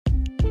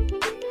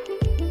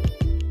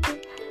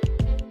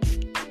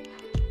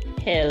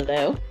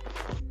Hello.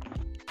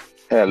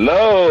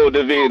 Hello,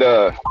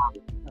 Davida.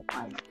 Oh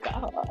my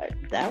God,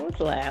 that was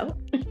loud.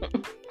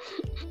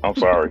 I'm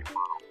sorry.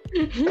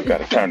 I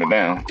gotta turn it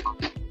down.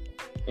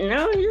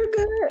 No, you're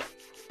good.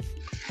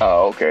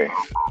 Oh, okay.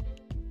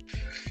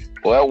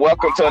 Well,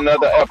 welcome to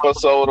another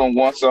episode on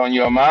What's on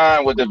Your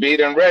Mind with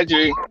Davida and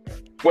Reggie.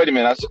 Wait a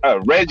minute,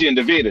 Reggie and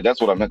Davida.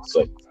 That's what I meant to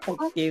say.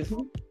 Excuse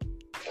me.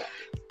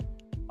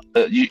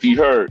 You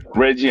heard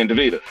Reggie and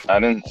Davida.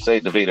 I didn't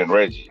say Davida and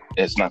Reggie.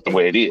 It's not the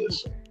way it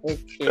is.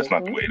 That's Excuse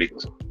not the me. way it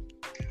is.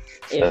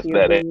 If That's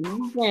you're that. being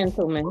a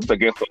gentleman, It's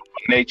against the law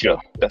of nature.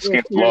 That's if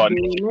against the you're law of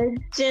nature. being a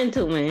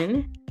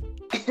gentleman,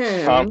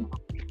 Huh?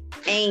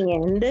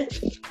 and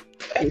if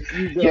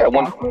you Yeah. go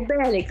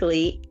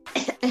alphabetically,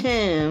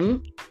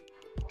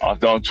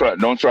 Don't try.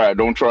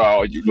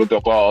 You look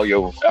up all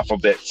your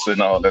alphabets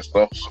and all that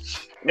stuff.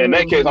 In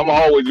that case, I'm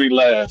always be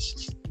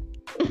last.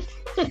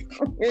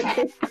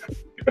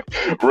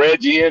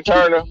 Reggie and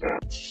Turner.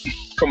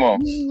 Come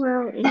on.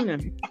 well,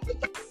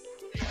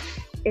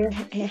 it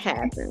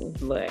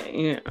happens, but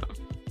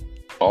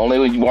Only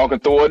when you walking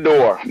through a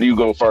door, you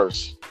go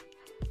first.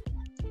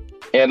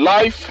 In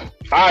life,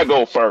 I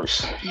go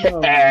first.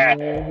 Oh,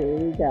 here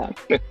we go.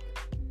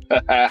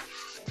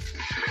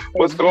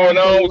 What's going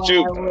on with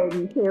you? I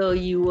wouldn't tell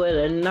you what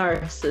a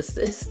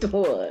narcissist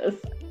was.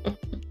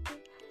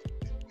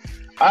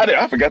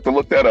 I forgot to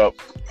look that up.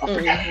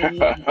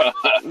 Yeah,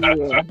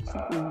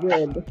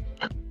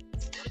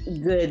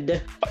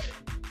 good.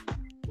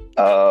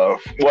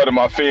 One of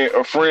my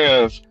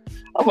friends,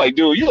 I'm like,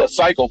 dude, you a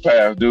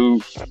psychopath,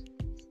 dude.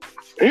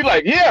 He's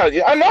like,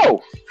 yeah, I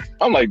know.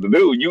 I'm like,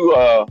 dude, you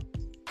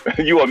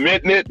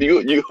admitting it?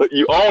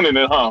 You owning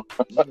it, huh?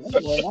 I'm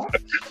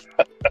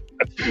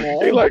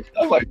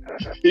like,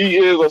 he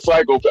is a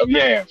psychopath.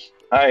 Man,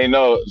 I ain't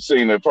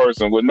seen a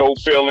person with no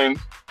feeling,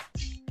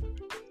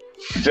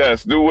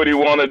 just do what he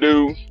want to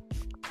do.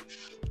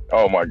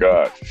 Oh my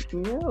God.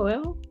 Yeah,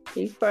 well,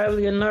 he's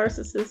probably a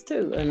narcissist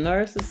too. A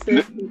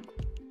narcissistic,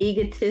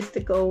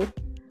 egotistical.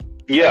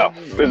 Yeah,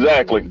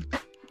 exactly.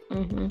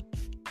 Mm-hmm.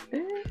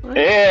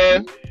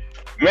 And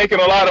making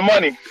a lot of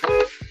money.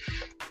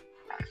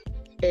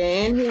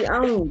 And he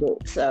owned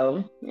it,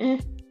 so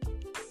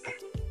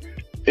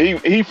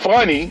He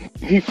funny.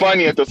 He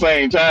funny at the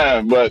same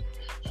time, but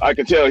I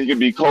can tell he can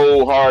be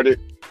cold hearted.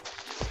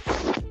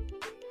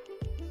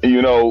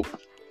 I'm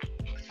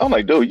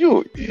like, dude,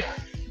 you're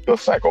a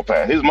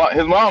psychopath. His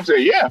mom said,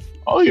 yeah.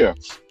 Oh yeah.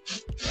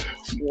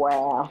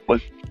 Wow.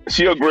 But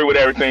she agree with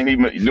everything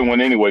he's doing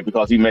anyway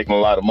because he's making a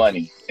lot of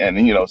money, and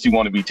she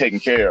want to be taken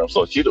care of.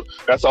 So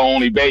that's her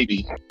only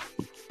baby.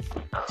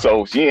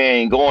 So she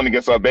ain't going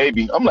against her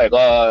baby. I'm like,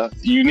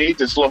 you need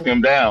to slow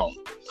him down,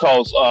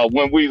 cause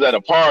when we was at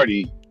a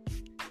party,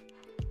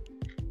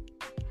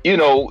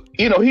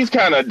 he's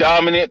kind of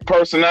dominant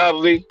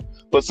personality,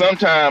 but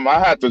sometimes I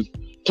have to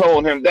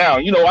tone him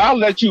down. I'll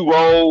let you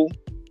roll.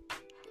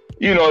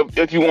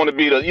 If you want to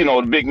be the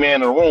big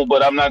man in the room,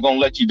 but I'm not gonna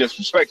let you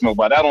disrespect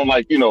nobody. I don't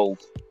like that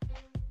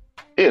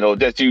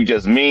you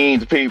just mean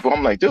to people.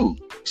 I'm like, dude,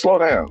 slow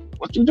down.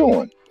 What you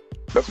doing?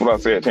 That's what I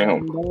said to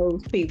him.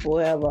 Those people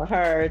have a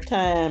hard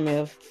time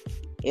if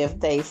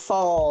they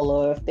fall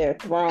or if they're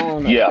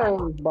thrown a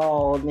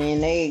curveball, then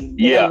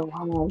they're the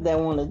ones that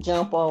want to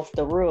jump off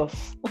the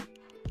roof.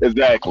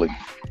 Exactly.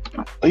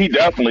 He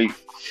definitely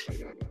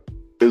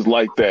is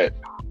like that.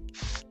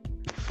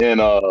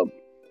 And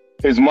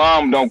his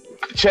mom don't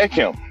check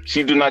him.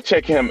 She do not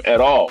check him at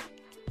all.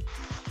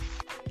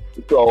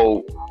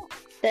 So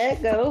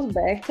that goes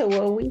back to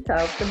what we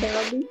talked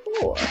about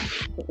before.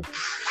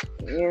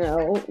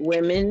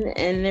 Women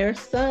and their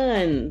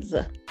sons.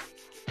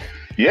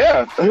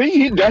 Yeah,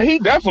 he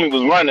definitely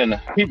was running.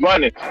 He's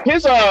running.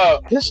 His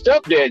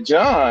stepdad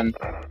John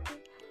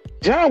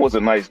was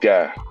a nice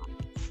guy.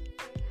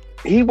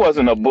 He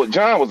wasn't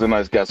John was a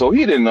nice guy, so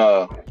he didn't.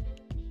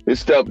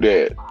 His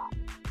stepdad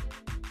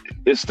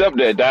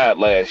died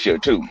last year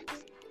too.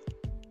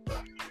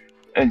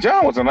 And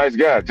John was a nice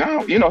guy.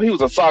 John, he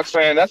was a Sox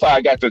fan. That's how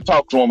I got to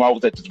talk to him. I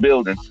was at this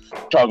building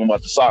talking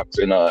about the Sox,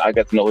 and I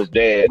got to know his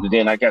dad, and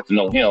then I got to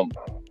know him.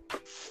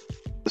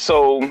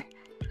 So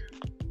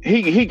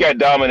he got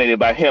dominated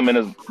by him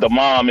and the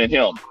mom and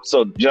him.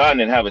 So John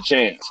didn't have a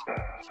chance.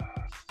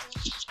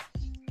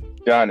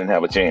 John didn't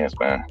have a chance,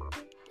 man.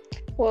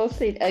 Well,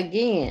 see,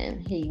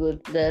 again, he was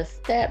the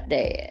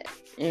stepdad.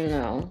 He's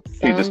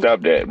the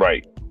stepdad,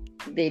 right?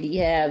 Did he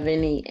have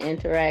any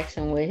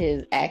interaction with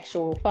his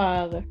actual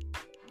father?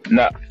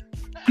 No.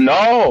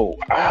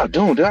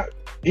 Dude,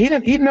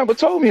 he never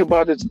told me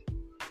about his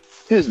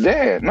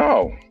dad.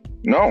 No.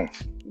 Let's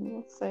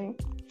see.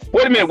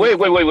 Wait a minute.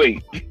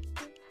 Wait.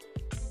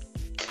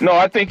 No,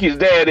 I think his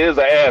dad is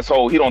an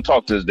asshole. He don't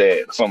talk to his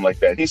dad, or something like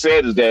that. He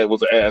said his dad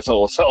was an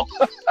asshole, so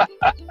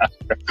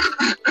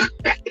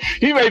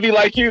he may be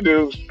like you,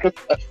 dude.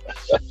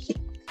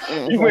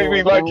 You may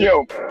be like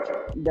him.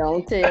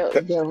 Don't say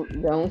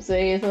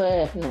his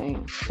last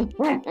name.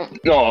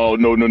 No,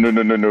 I'm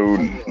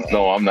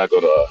not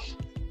gonna.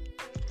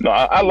 No,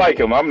 I like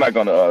him. I'm not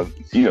gonna,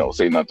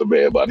 say nothing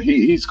bad about him.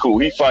 He's cool.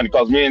 He's funny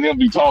because me and him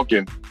be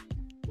talking,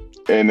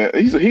 and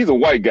he's a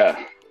white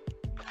guy,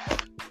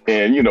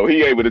 and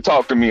he able to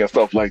talk to me and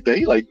stuff like that.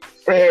 He like,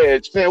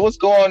 Fred, what's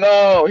going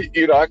on?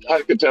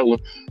 I could tell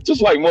him.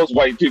 Just like most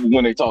white people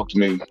when they talk to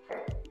me,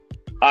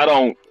 I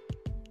don't.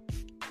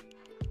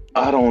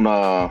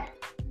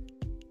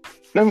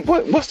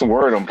 What's the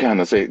word I'm kind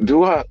of saying?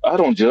 I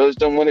don't judge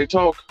them when they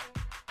talk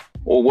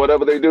or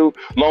whatever they do,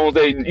 long as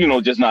they,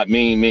 just not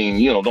mean,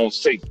 don't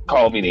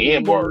call me the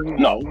N word.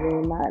 No.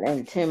 You're not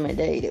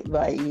intimidated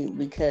by you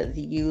because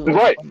you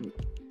right.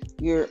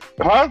 You're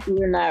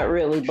not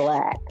really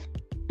black.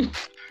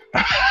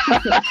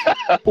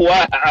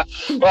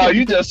 Wow,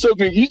 you just took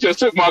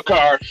my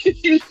car.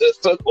 You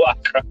just took my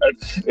car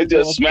and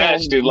just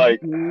smashed it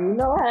like. You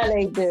know how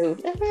they do.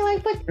 They be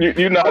like, but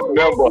you're not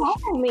number. I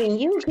mean,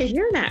 you because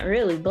you're not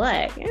really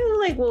black. And it's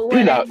like, well,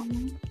 what?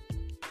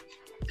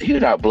 You're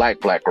not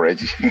black,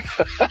 Reggie. and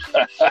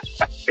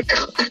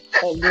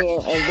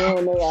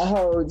then they'll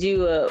hold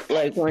you up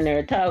like when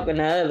they're talking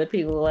to other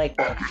people. Like,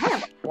 well, I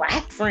have a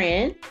black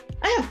friend.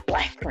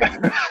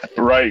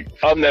 Right,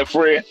 I'm that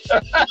friend.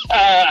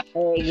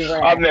 Exactly.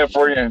 I'm that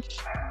friend.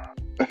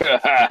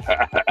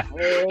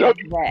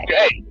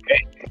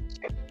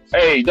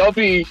 Hey, don't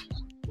be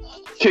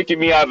kicking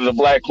me out of the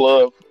black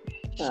club.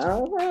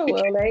 Oh, well,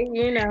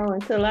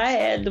 until I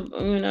had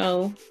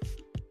to,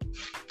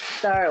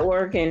 start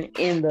working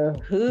in the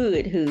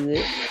hood.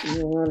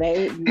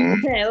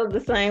 That was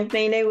the same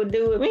thing they would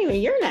do with me.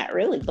 You're not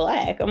really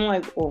black. I'm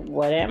like, well,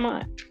 what am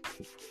I?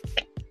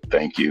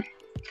 Thank you.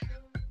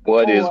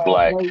 What is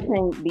black? They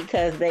think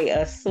because they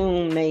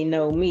assume they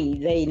know me,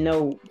 they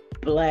know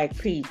black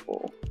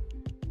people.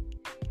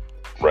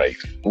 Right.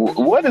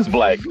 What is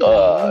black?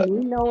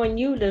 Knowing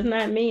you does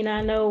not mean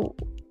I know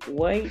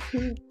white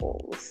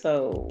people.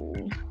 So.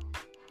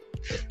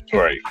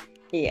 Right.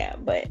 Yeah,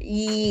 but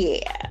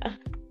yeah.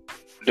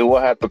 Do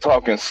I have to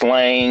talk in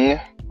slang?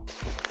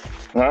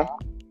 Huh?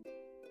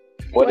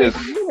 What is?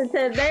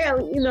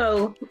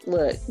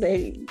 Look,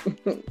 they.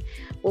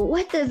 Well,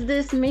 what does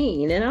this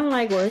mean? And I'm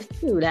like, well,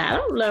 shoot, I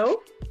don't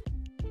know.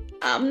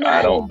 I'm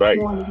not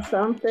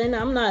 20-something.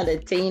 I'm not a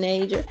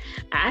teenager.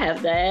 I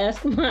have to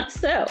ask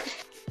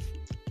myself.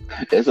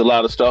 There's a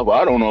lot of stuff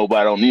I don't know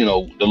about the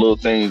little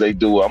things they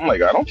do. I'm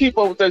like, I don't keep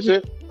up with that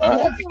shit.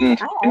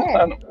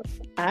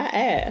 I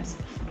asked.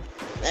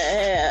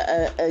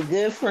 A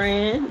good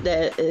friend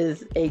that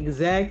is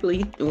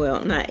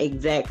not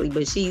exactly,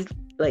 but she's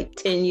like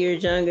 10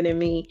 years younger than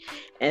me.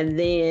 And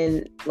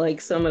then like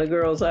some of the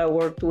girls I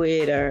worked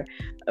with are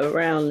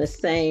around the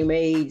same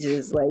age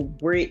as like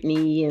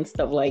Brittany and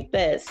stuff like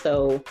that.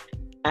 So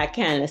I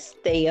kind of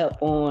stay up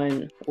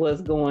on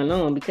what's going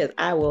on because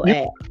I will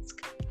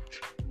ask.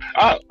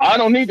 I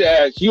don't need to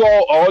ask.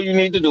 All you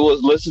need to do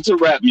is listen to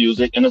rap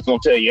music and it's going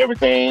to tell you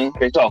everything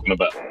they're talking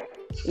about.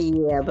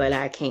 Yeah, but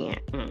I can't.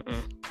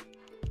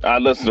 I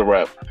listen to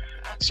rap.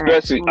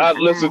 Especially, I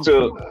listen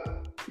to...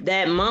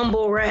 That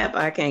mumble rap,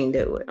 I can't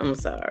do it. I'm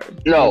sorry.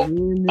 No,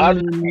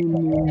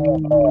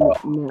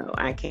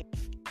 I can't.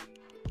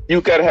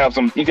 You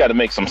gotta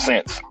make some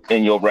sense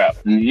in your rap.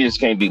 You just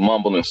can't be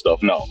mumbling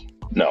stuff. No.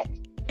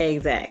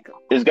 Exactly.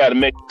 It's gotta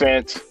make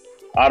sense.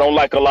 I don't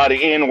like a lot of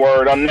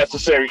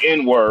unnecessary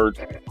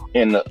N-word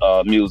in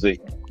the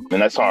music.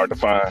 And that's hard to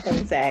find.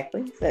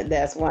 Exactly. So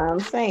that's why I'm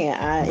saying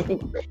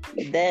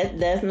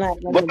that's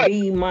not going to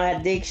be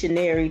my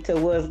dictionary to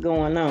what's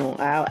going on.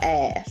 I'll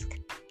ask.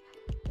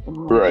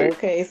 Right.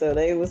 Okay. So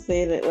they were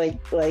saying it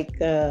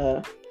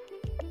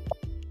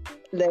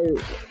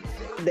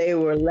they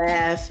were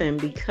laughing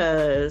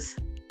because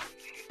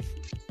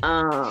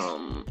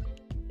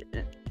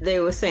they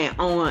were saying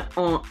on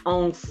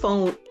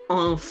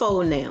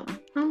phoneme.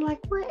 I'm like,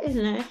 what in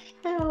the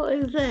hell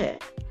is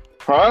that?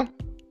 Huh?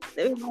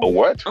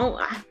 What?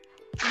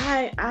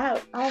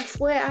 I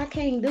swear I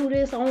can't do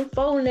this on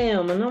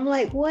phoneme, and I'm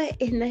like, what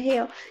in the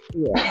hell?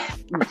 Yeah,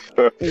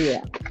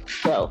 yeah.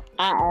 So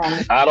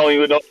I don't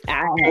even know.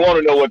 I want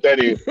to know what that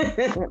is.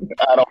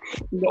 I don't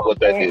know what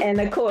that is. And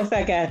of course,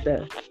 I got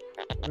the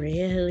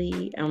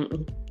really.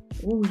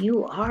 Ooh,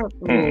 you are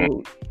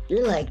old.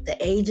 You're like the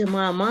age of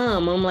my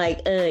mom. I'm like,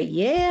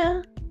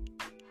 yeah.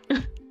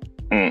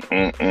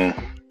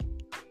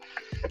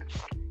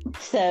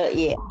 So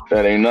yeah.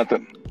 That ain't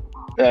nothing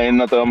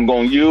I'm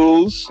gonna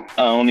use.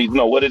 I don't even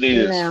know what it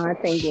is. No, I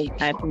think it's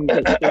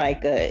like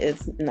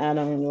it's not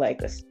only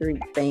like a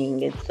street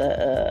thing. It's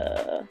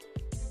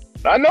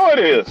I know it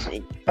is.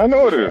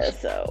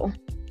 So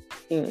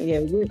yeah,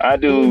 I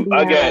do.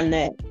 I got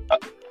that.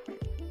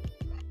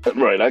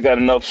 Right. I got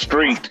enough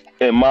street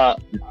in my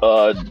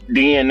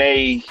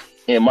DNA,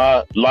 in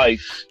my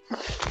life,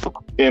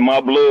 in my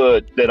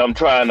blood that I'm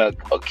trying to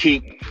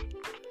keep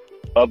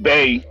at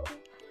bay.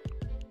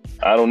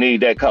 I don't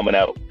need that coming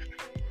out.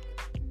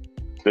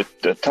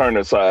 The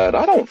Turner side.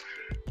 I don't.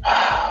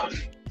 I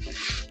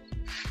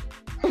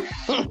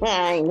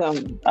ain't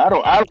gonna. I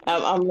don't. I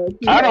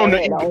don't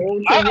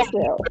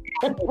know.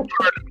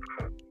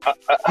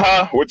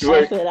 Huh? What you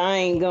I say? said I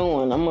ain't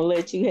going. I'm gonna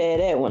let you have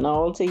that one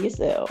all to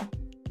yourself.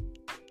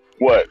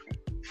 What?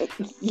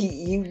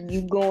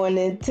 You going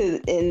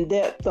into in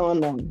depth on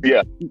them?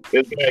 Yeah,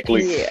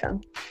 exactly. Yeah.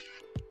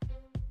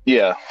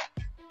 Yeah.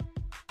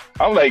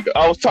 I'm like,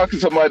 I was talking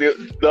to somebody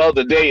the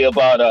other day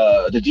about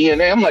the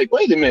DNA. I'm like,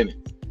 wait a minute.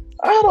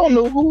 I don't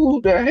know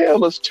who the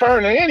hell is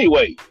Turner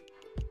anyway.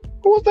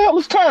 Who the hell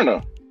is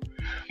Turner?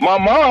 My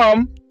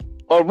mom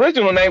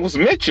original name was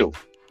Mitchell,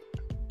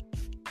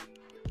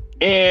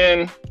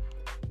 and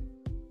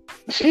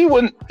she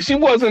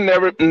wasn't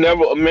never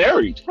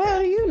married. How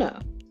do you know?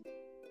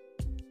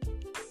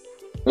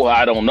 Well,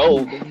 I don't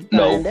know. Find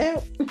No,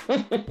 out.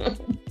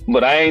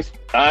 but I ain't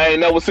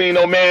never seen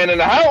no man in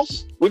the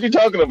house. What you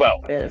talking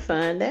about? Better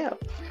find out.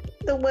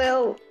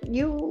 Well,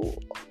 you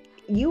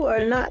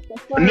are not the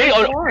first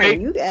Nina,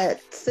 one. You got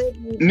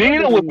siblings.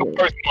 Nina was the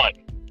first one.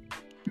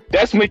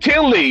 That's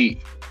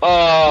McKinley.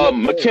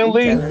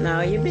 McKinley. Telling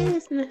all your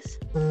business.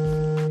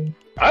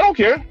 I don't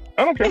care.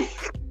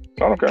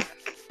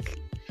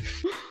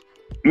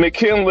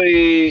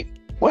 McKinley.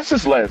 What's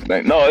his last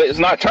name? No, it's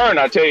not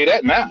Turner. I tell you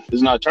that now.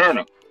 It's not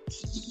Turner.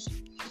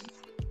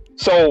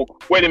 So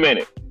wait a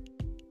minute.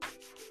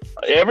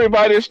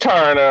 Everybody's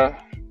Turner,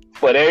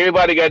 but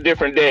everybody got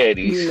different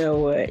daddies. You know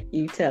what?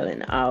 You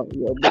telling all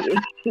your business.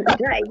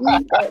 Right?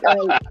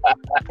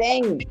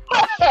 Dang.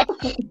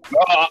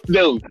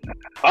 Dude,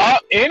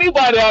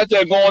 anybody out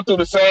there going through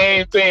the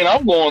same thing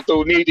I'm going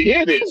through need to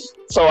hear this.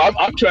 So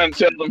I'm trying to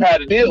tell them how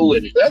to deal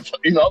with it. That's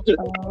just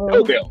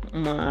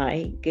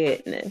My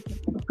goodness.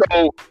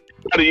 So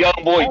the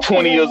young boy,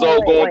 20 years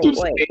old, going through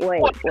the same.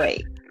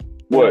 Wait.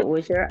 What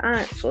was your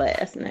aunt's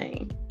last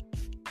name?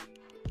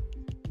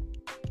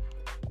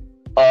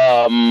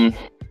 Damn.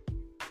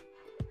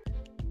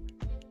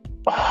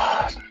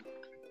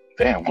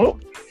 Well,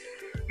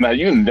 now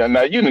you done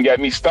got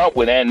me stopped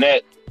with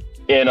Annette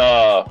and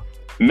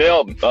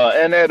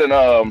Annette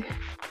and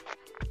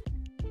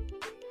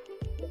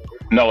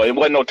no, it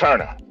wasn't no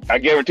Turner. I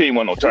guarantee you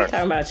wasn't no Turner. I'm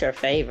talking about your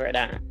favorite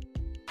aunt.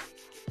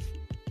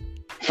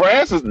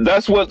 Francis,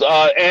 that's what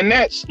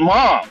Annette's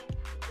mom.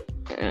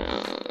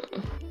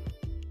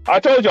 I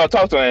told you I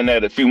talked to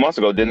Annette a few months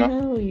ago, didn't I?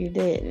 No, you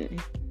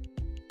didn't.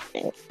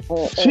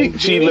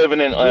 She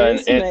living in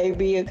this may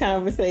be a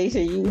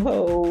conversation you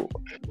hold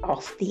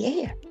off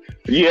the air.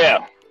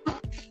 Yeah.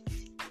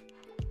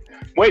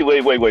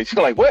 Wait. She's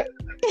like, what?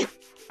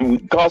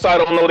 Because I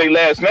don't know their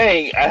last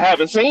name. I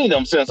haven't seen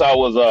them since I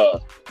was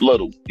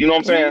little. You know what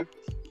I'm saying?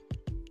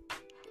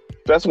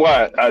 That's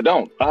why I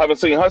don't. I haven't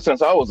seen her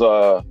since I was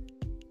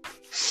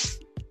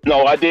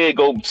No, I did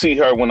go see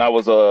her when I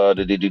was I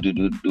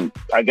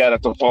got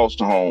at the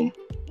foster home.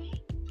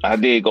 I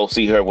did go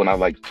see her when I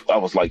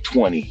was like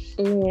 20.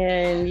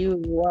 And you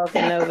was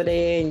walking over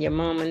there and your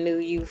mama knew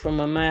you from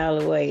a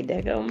mile away.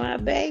 There go my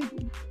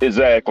baby.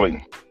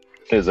 Exactly.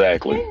 Yeah.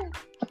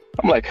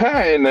 I'm like,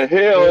 how in the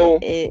hell?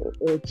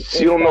 It's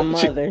she don't a know.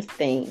 mother's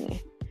thing.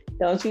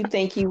 Don't you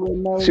think you would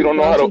know? She don't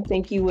know how to. You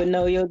think you would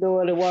know your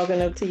daughter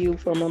walking up to you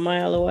from a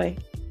mile away?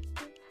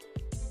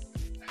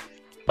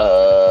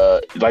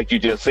 Like you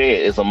just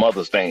said, it's a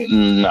mother's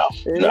thing. No.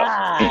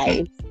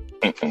 Lies.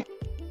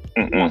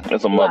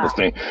 It's a mother's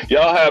thing.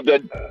 Y'all have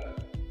that.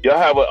 Y'all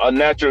have a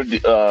natural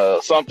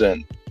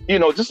something. You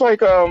know, just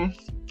like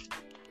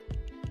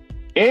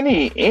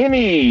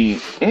anybody,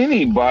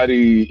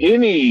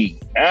 any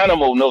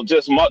animal. No,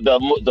 just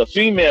the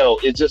female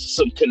is just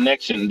some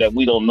connection that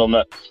we don't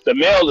know. The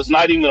male is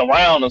not even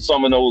around in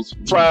some of those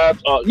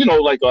tribes.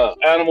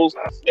 Animals,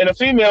 and the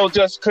female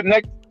just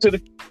connect to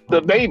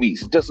the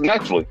babies just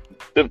naturally.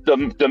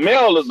 The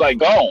male is like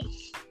gone.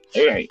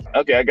 Hey,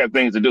 okay, I got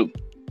things to do.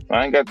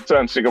 I ain't got the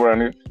time to stick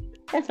around here.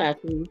 That's not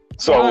true.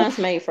 So, Swans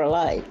made for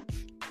life.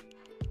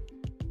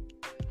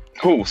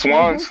 Who?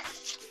 Swans?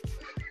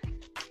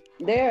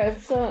 Mm-hmm. There are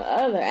some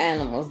other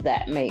animals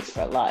that mate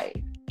for life.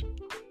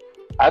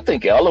 I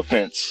think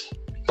elephants,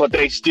 but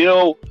they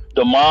still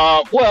the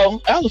mom.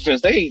 Well,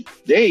 elephants they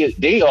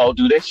all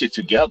do that shit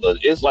together.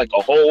 It's like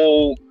a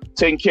whole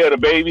taking care of the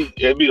baby.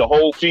 It'd be the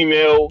whole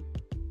female,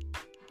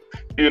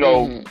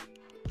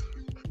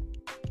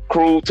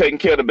 crew taking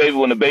care of the baby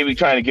when the baby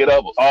trying to get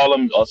up. All of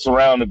them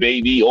surround the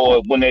baby,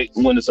 or when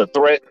it's a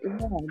threat,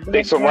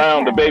 they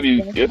surround the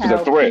baby if it's a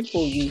threat.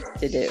 People used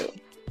to do.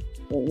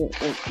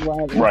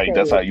 Right,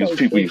 that's how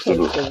people used to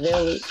do.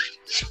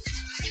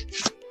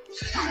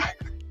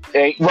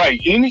 Right.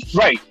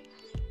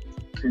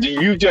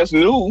 You just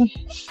knew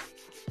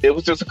it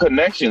was just a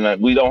connection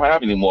that we don't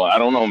have anymore. I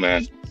don't know,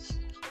 man.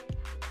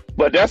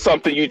 But that's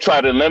something you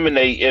try to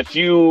eliminate. If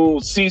you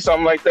see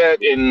something like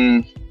that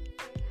and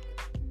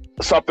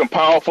something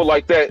powerful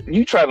like that,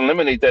 you try to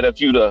eliminate that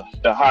if you the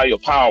higher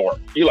power.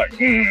 You're like,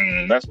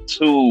 that's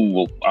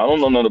too. I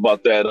don't know nothing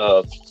about that.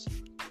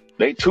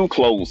 They too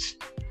close.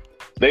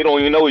 They don't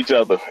even know each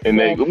other, and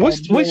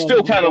we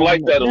still kind of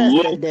like that a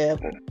little.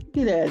 Get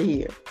out of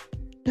here.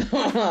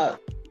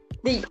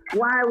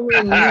 Why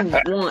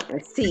wouldn't you want to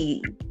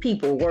see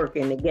people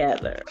working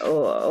together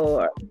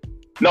or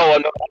No,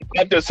 no,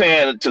 I'm just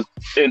saying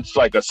it's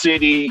like a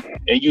city,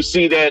 and you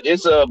see that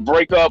it's a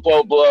breakup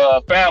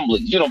of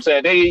families. You know what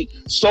I'm saying? They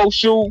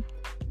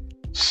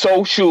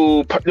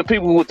the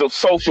people with the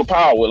social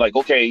power. Like,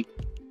 okay,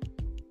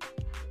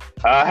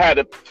 I had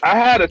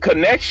a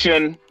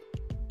connection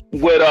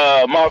with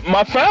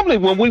my family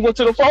when we went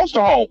to the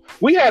foster home.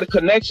 We had a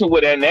connection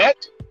with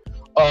Annette,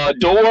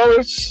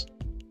 Doris.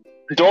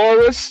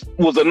 Doris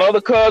was another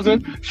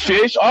cousin.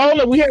 Fish. All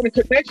of we had a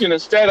connection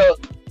instead of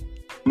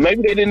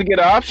maybe they didn't get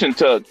an option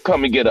to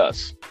come and get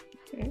us.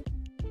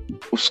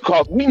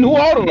 Cause we knew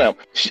all of them.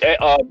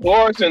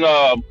 Doris and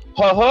her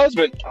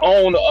husband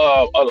owned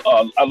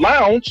a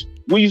lounge.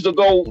 We used to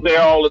go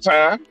there all the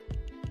time.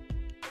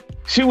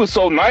 She was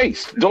so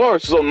nice.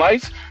 Doris was so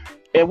nice.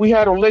 And we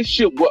had a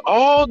relationship with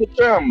all the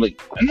family.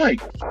 I'm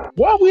like,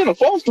 why are we in a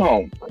foster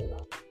home?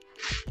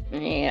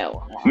 Yeah.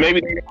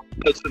 Maybe they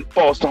just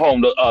foster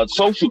home, the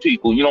social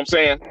people, you know what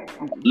I'm saying?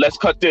 Let's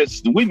cut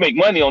this. We make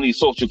money on these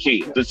social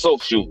kids, the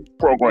social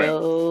program.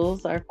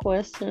 Those are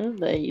questions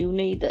that you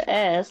need to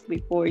ask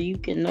before you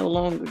can no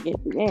longer get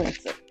the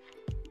answer.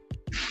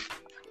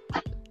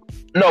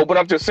 No, but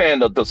I'm just saying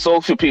that the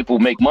social people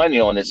make money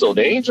on it, so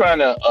they ain't trying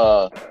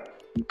to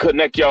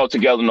connect y'all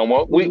together no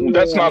more.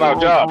 That's not our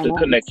job to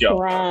connect y'all.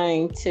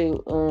 Trying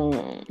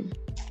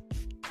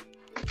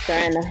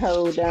to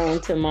hold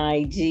on to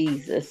my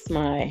Jesus,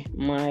 my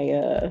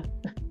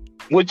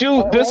Would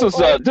you? This is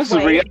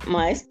reality.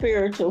 My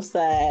spiritual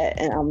side,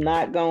 and I'm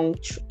not gonna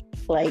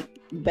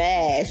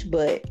bash,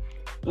 but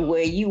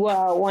where you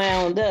are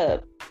wound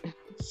up,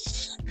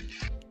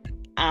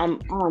 I'm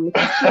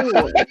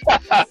sure.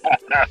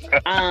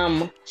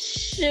 I'm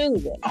sure.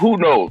 Who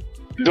knows?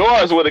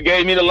 Doris would have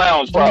gave me the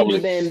lounge probably.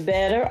 You'd have been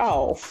better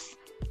off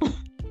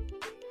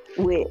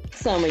with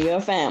some of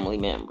your family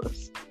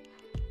members.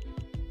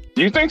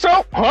 You think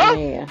so? Huh?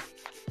 Yeah.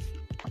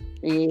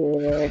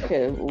 Yeah,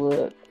 because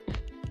look.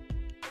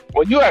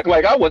 Well, you act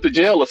like I went to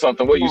jail or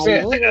something. What you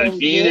saying?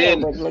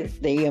 But look,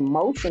 the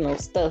emotional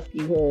stuff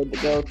you had to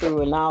go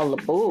through and all the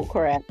bull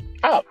crap.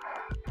 Oh.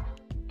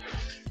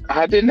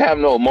 I didn't have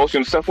no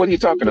emotional stuff. What are you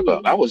talking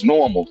about? I was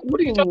normal. What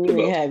are you talking about?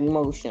 You didn't have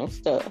emotional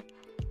stuff.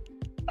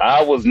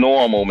 I was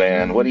normal,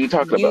 man. What are you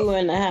talking about? You were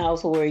in the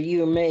house where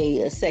you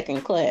made a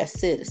second-class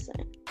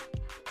citizen.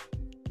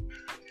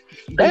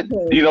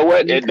 You know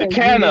what? The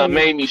canna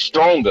made me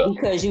stronger.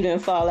 Because you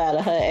didn't fall out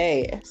of her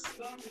ass.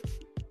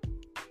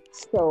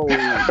 So,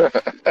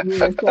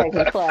 you're a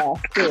second-class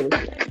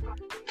citizen.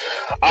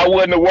 I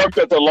wouldn't have worked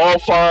at the law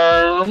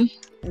firm.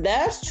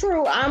 That's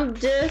true. I'm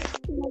just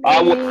saying.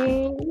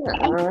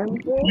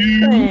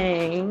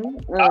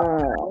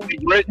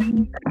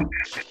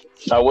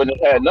 I wouldn't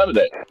have had none of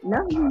that.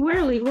 No, you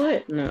really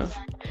wouldn't. No.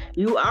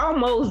 You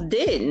almost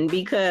didn't,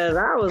 because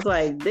I was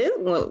like, this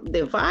one,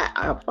 if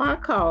I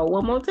call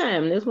one more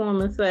time, this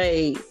woman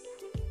say,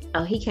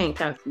 oh, he can't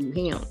talk to you,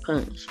 he on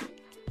punishment.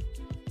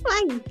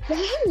 Like,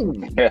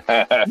 dang, you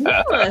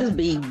must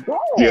be bad.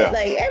 Yeah.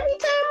 Like, every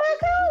time I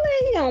call her,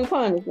 he on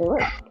punishment.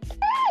 Like,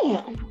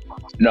 damn.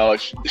 No,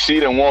 she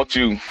didn't want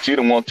you. She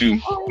didn't want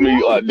you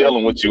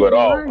dealing with you at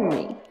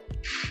all.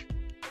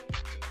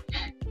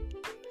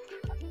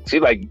 She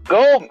like,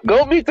 go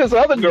meet this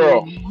other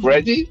girl,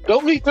 Reggie.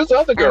 Go meet this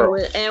other girl.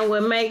 And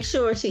would make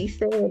sure she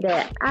said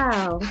that.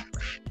 Oh,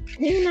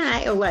 he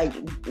not like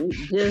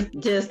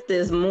just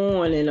this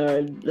morning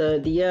or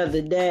the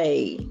other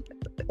day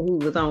he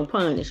was on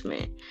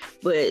punishment.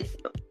 But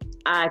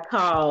I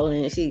called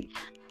and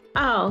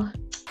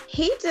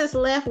he just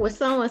left with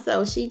so and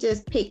so. She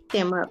just picked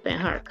him up in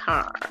her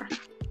car.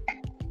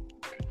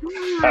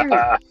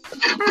 Oh,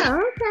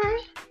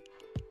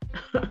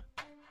 okay.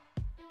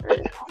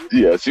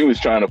 Yeah, she was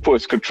trying to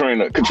push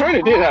Katrina.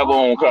 Katrina did have her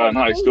own car in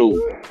high school.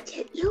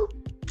 You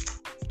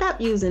stop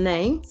using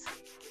names.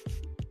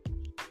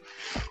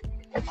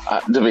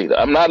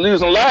 I'm not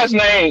using last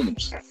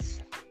names.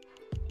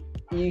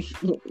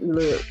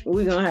 Look,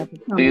 we're gonna have to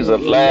come up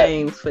with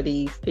names for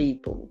these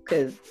people,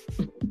 because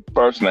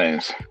first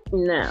names.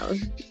 No,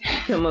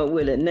 come up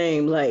with a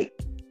name like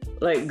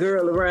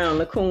Girl Around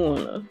the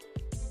Corner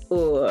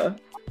or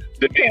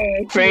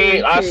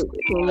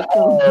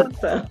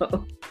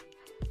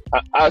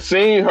I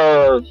seen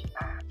her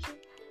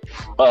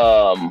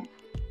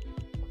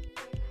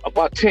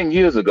about 10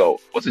 years ago.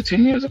 Was it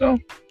 10 years ago?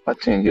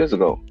 About 10 years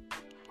ago.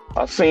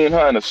 I seen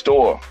her in a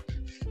store.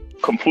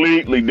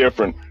 Completely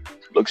different.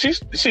 Look,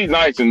 she's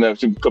nice enough.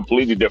 She's a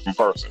completely different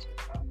person.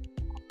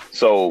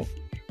 So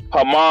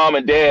her mom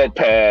and dad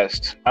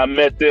passed. I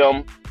met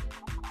them,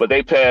 but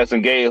they passed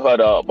and gave her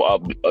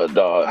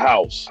the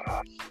house.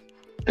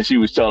 And she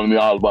was telling me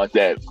all about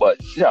that. But,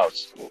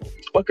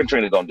 what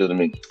Katrina gonna do to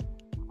me?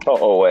 Her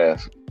old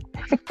ass.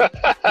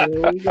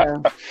 There you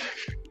go.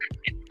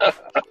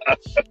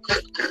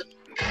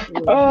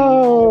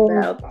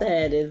 About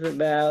that is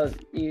about,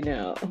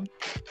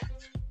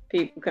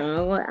 people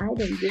coming, well, I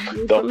didn't give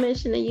you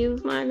permission to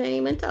use my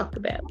name and talk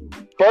about me.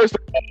 First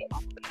of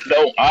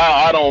all,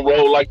 I don't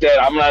roll like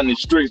that. I'm not in the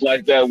streets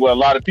like that where a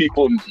lot of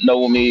people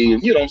know me.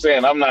 You know what I'm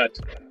saying? I'm not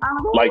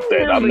like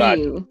that. I'm not.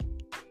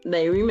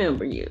 They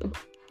remember you.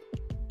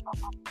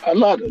 a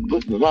lot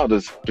of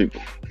these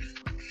people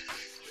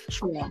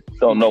Yeah.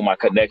 don't know my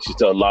connection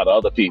to a lot of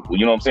other people.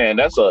 You know what I'm saying?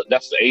 That's the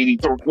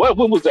 83. What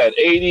was that?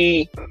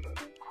 80,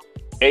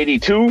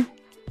 82,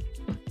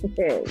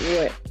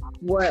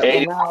 What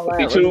when all that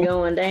was 82?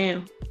 going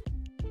down?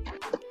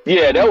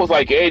 Yeah, that was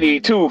like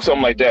 82,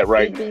 something like that,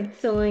 right?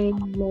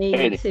 Between 80.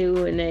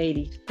 82 and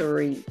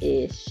 83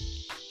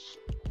 ish.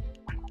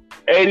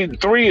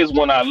 83 is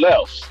when I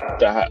left.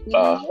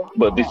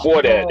 But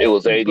before that, it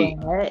was But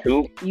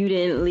 82. you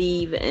didn't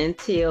leave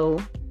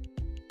until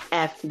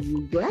after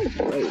you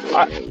graduated. in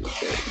I,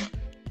 83.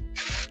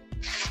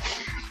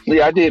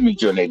 yeah, I did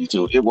meet you in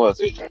 82. It was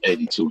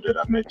 82 that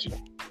I met you.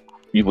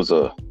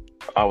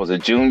 I was a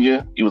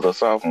junior. You was a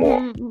sophomore.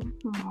 Mhm.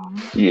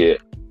 Yeah.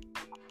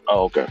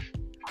 Oh, okay.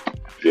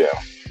 Yeah.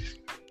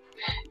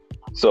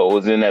 So it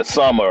was in that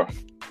summer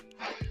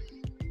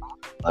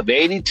of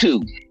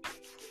 82.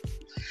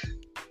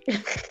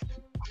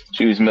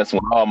 She was messing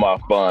with all my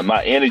fun.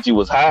 My energy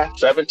was high.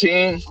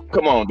 17.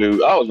 Come on,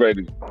 dude. I was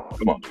ready.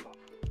 Come on, dude.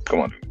 Come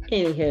on, dude.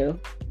 Anywho.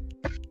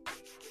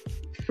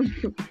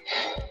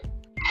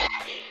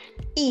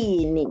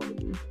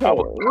 I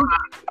was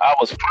I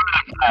was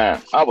prime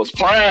time. I was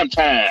prime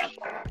time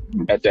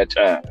at that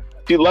time.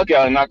 She lucky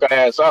I didn't knock her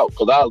ass out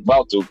because I was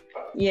about to.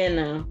 Yeah,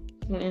 no.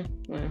 Yeah,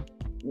 well,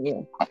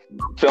 yeah.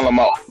 Feeling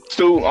my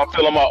stew. I'm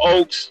feeling my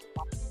oats.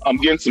 I'm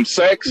getting some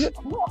sex.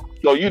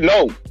 So you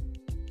know,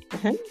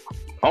 Uh-huh.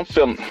 I'm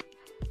feeling.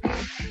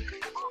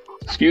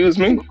 Excuse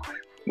me.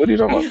 What are you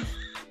talking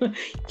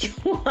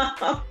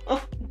about?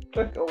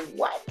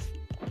 What?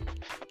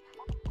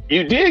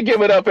 You did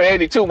give it up at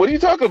 82. What are you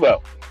talking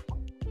about?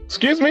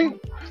 Excuse me.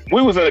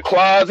 We was in the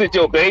closet,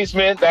 your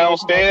basement,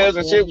 downstairs,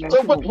 and shit.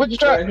 So what you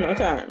There's trying? no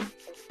time.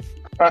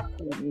 Huh?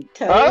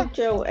 Huh? Told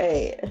your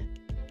ass.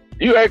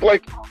 You act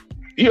like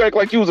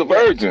you was a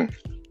virgin.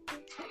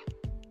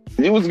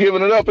 You was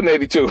giving it up in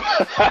 82.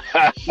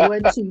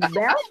 What you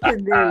about to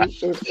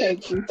do is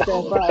take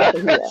yourself out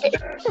of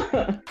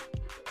here.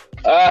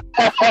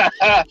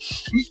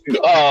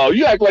 Oh,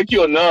 you act like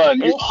you're a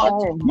nun.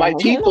 My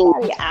people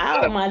Nobody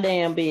out of my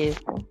damn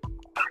business.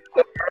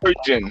 were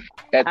virgin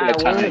at I that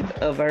time. was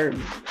a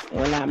virgin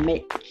when I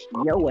met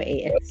your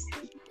ass.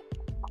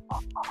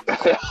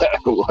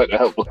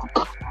 Whatever.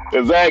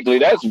 Exactly.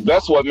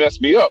 That's what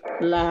messed me up.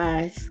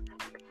 Lies.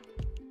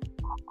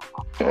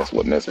 That's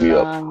what messed me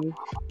up. Lies.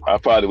 I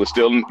probably would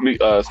still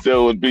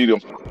would be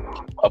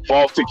a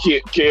foster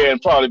care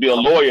and probably be a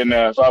lawyer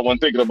now if I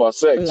wasn't thinking about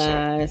sex.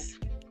 Lies.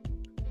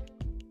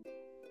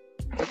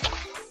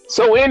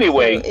 So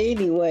anyway, So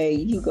anyway,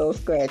 you go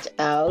scratch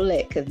all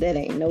that because that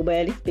ain't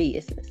nobody's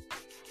business.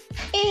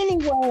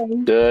 Anyway,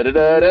 what?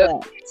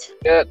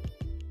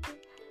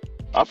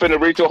 I'm finna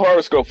read your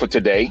horoscope for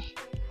today.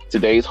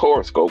 Today's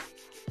horoscope.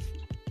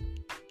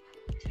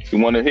 You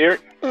want to hear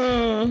it?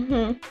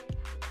 Mm-hmm.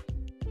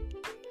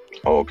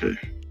 Okay.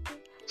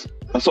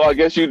 So I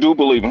guess you do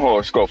believe in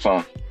horoscopes,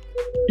 huh?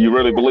 You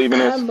really believe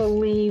in I this?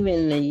 believe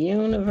in the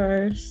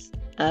universe.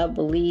 I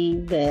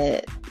believe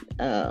that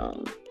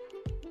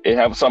It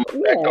have some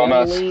effect on I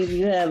us? believe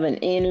you have an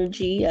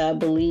energy. I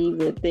believe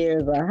that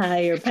there's a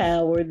higher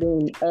power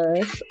than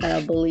us.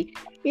 I believe,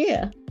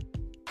 yeah,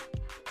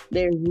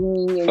 there's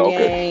yin and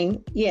Okay.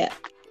 yang. Yeah.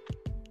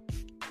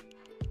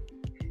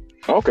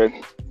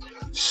 Okay.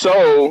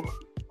 So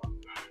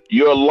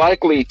you're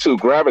likely to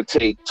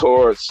gravitate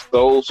towards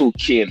those who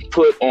can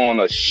put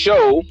on a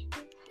show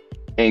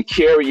and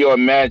carry your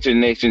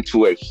imagination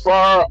to a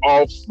far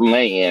off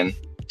land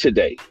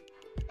today.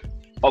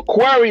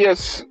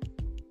 Aquarius,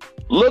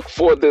 look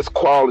for this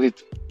quality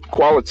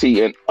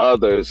in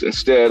others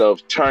instead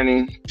of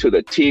turning to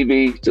the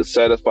TV to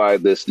satisfy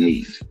this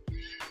need.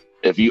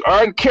 If you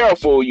aren't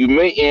careful, you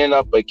may end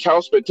up a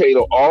couch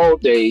potato all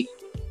day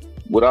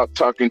without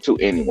talking to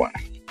anyone.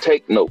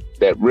 Take note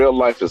that real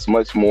life is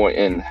much more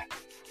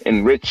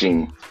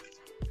enriching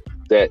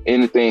than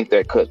anything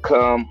that could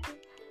come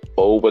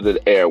over the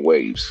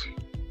airwaves.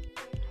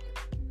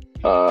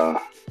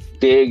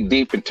 Dig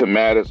deep into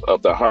matters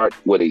of the heart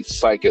with a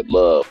psychic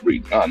love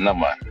reading. Oh, never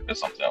mind. That's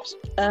something else.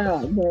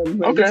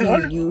 But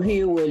Okay. you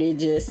hear what it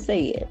just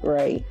said,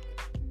 right?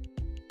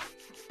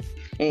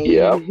 And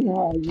Yeah.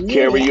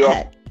 Carry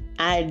your.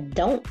 I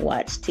don't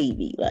watch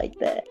TV like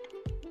that.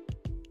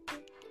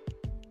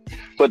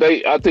 But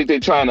I think they're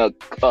trying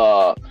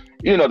to,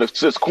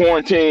 this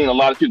quarantine. A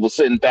lot of people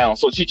sitting down,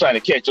 so she's trying to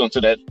catch on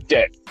to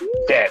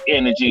that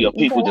energy of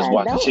people But just I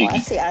watching don't.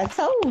 TV. See, I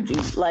told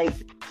you, like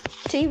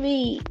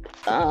TV.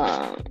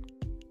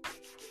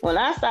 When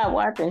I started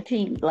watching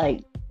TV,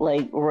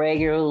 like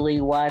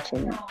regularly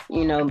watching,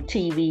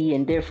 TV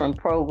and different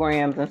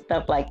programs and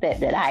stuff like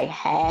that I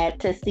had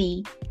to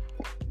see.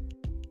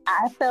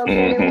 I felt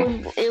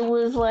that it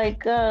was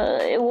like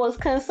it was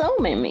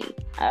consuming me.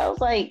 I was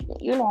like,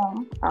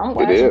 I'm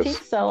watching It TV. is.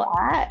 So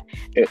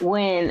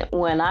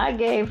when I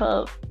gave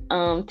up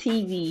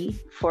TV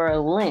for a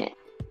Lent,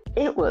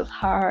 it was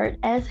hard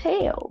as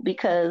hell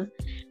because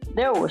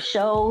there were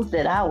shows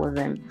that I was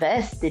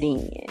invested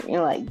in,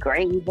 like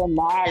Grey's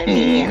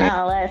Anatomy and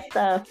all that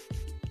stuff.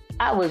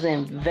 I was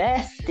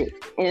invested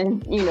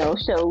in,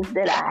 shows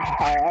that I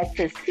had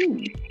to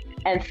see.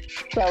 And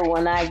so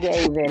when I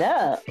gave it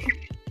up,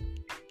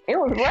 it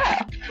was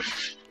rough.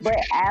 But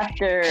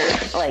after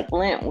like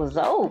Lent was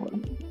over,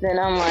 then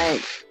I'm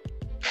like,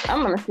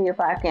 I'm gonna see if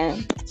I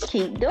can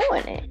keep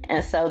doing it.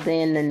 And so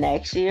then the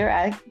next year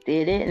I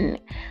did it, and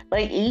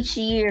like each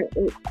year,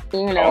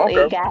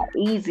 it got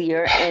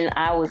easier, and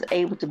I was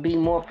able to be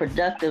more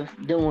productive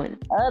doing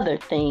other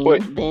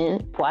things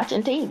than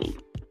watching TV.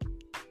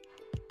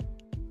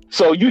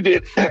 So you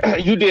did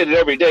it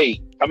every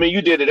day. I mean,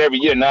 you did it every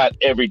year, not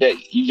every day.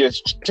 You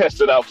just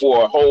tested out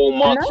for a whole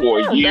month, for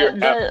a year.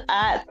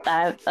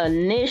 I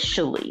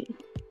initially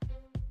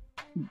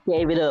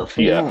gave it up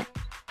for months.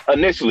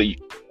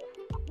 Initially,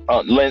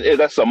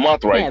 that's a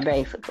month, right? Yeah,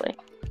 basically.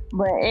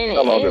 But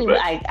anyway,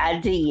 I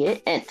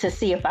did, and to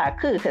see if I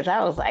could, because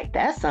I was like,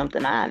 that's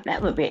something I'd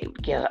never be able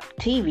to get up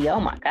TV.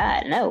 Oh my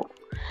God, no.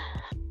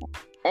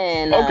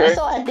 And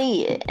so I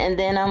did. And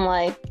then I'm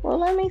like, well,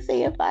 let me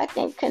see if I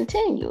can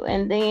continue.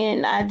 And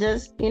then I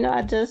just, it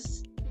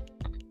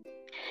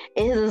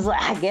was,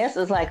 I guess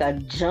it's like a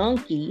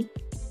junkie.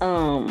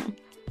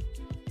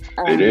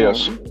 It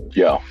is.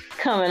 Yeah.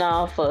 Coming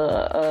off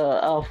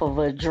of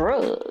a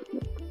drug.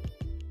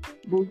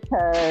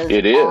 Because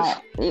it is.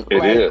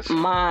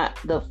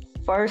 The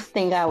first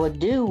thing I would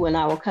do when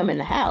I would come in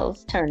the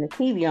house, turn the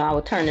TV on, I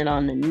would turn it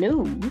on the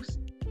news.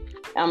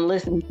 I'm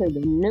listening to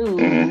the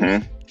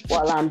news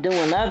while I'm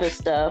doing other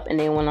stuff, and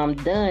then when I'm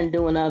done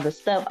doing other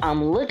stuff,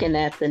 I'm looking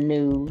at the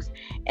news,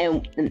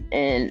 and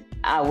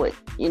I would,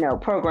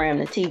 program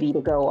the TV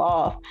to go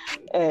off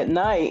at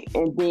night,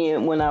 and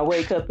then when I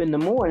wake up in the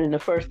morning, the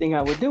first thing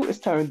I would do is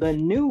turn the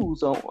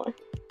news on.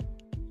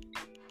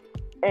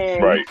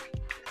 And right.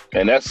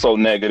 And that's so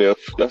negative.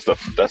 That's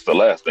the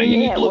last thing you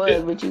need to look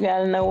at. But you got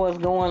to know what's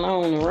going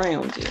on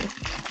around you.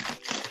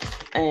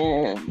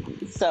 And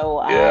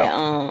so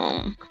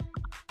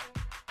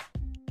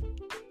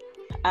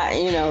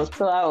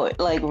so I would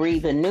like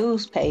read the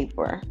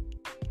newspaper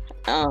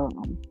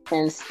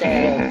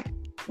instead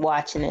of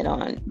watching it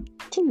on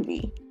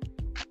TV.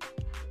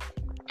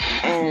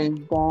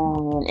 And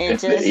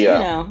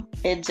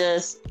it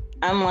just,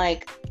 I'm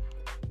like,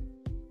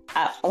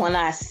 when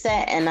I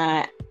sat and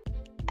I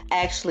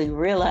actually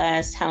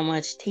realized how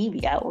much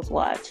TV I was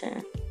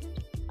watching,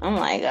 I'm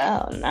like,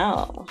 oh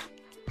no,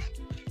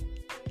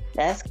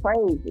 that's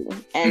crazy.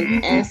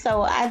 And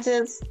so I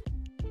just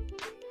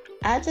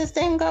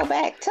didn't go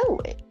back to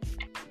it.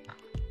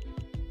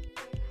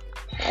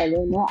 And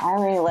then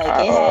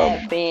it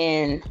had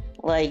been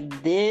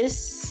like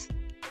this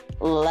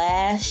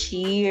last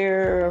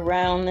year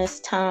around this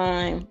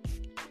time,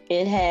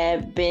 it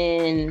had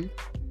been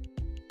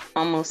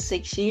almost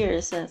 6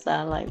 years since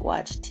I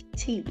watched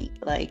TV.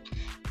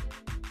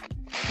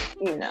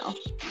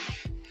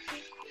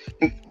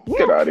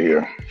 Get out of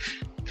here.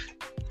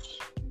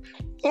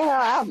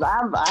 I've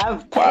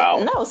wow.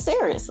 No,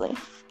 seriously.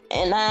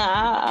 And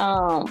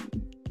I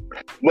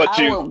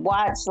would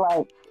watch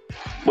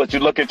But you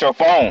look at your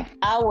phone.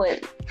 I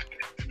would,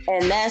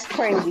 and that's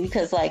crazy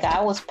because I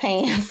was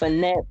paying for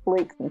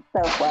Netflix and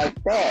stuff like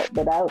that,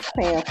 but I was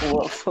paying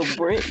for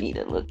Brittany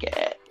to look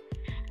at.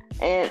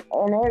 And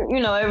every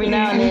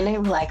now and then they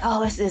were like,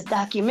 oh, it's this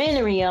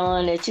documentary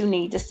on that you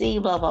need to see,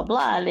 blah, blah,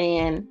 blah. And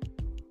then,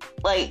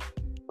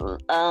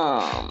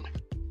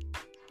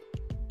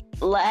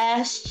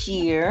 last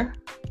year,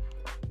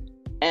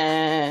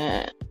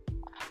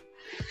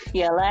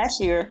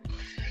 last year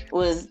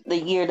was the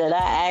year that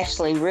I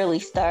actually really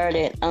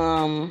started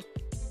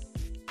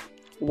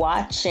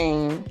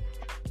watching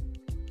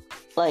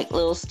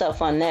little stuff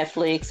on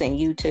Netflix and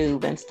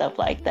YouTube and stuff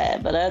like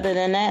that. But other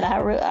than that, I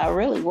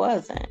really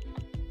wasn't.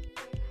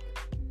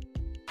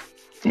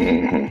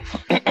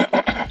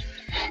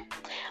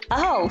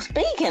 Oh,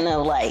 speaking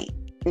of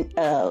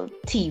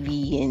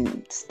TV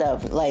and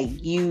stuff,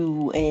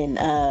 you and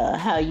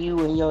how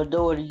you and your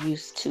daughter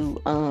used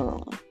to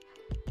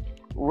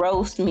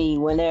roast me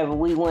whenever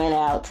we went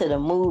out to the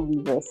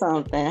movies or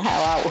something,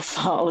 how I would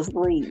fall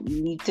asleep.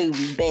 You two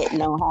be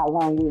betting on how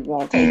long it was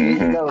going to take me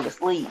to go to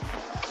sleep.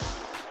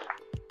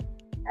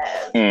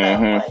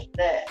 Stuff like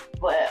that.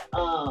 But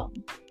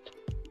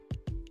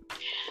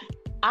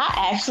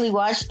I actually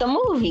watched the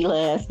movie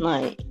last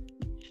night.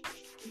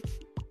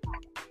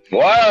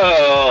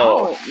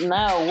 Wow.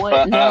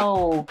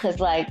 No, because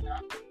I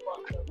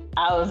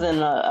was in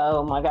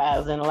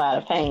a lot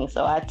of pain.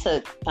 So I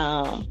took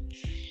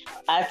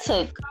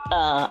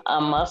a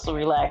muscle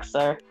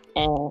relaxer,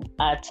 and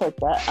I took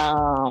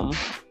an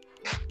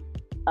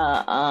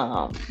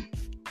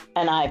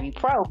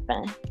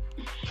ibuprofen.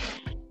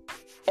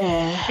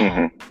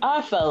 And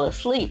I fell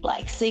asleep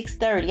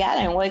 6:30. I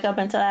didn't wake up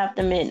until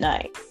after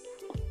midnight.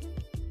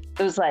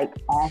 It was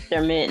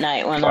after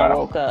midnight when I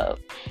woke up.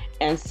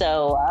 And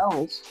so I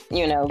was,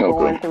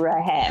 going through, I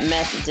had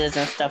messages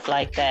and stuff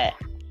like that.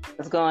 I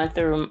was going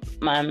through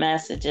my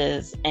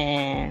messages,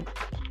 and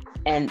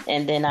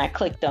then I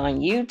clicked on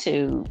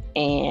YouTube,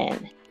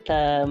 and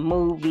the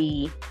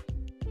movie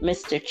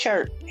Mr.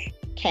 Church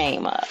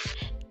came up.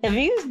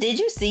 Did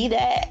you see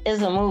that?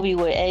 It's a movie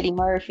with Eddie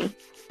Murphy.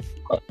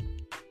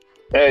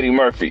 Eddie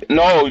Murphy.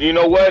 No, you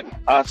know what?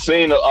 I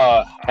seen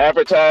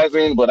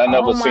advertising, but I Oh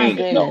never my seen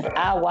it. No. goodness,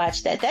 I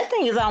watched that. That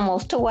thing is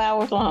almost 2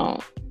 hours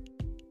long.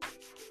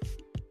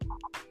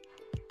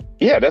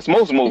 Yeah, that's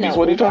most movies. No,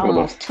 What are you it's talking about?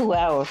 almost 2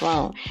 hours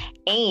long.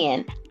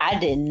 And I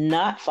did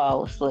not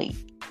fall asleep.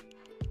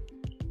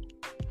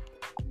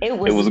 It It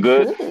was was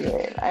good.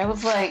 good. I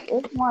was like,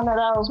 it's one of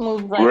those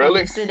movies like when you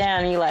Really? sit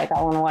down and you're like,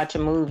 I want to watch a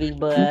movie,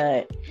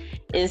 but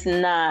it's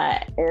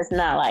not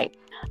like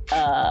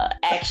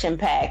action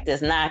packed,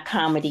 it's not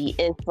comedy,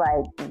 it's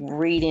like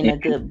reading a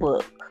good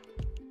book.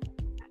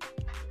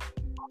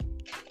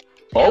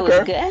 It was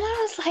Okay. good. And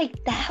I was like,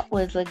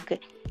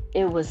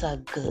 it was a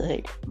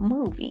good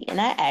movie. And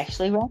I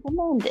actually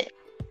recommend it.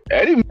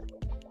 Eddie,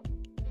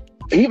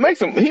 he makes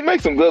some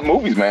good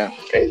movies, man.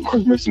 Eddie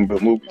Murphy makes some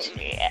good movies.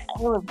 Yeah,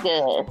 it was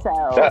good.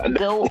 So That,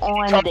 go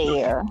on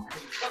there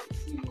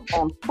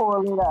and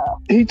pull it up.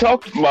 he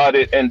talked about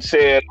it and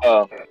said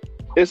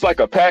it's like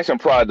a passion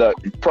project.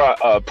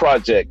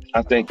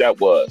 I think that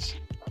was,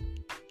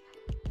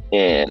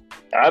 and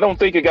I don't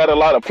think it got a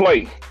lot of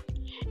play.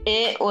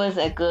 It was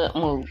a good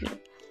movie.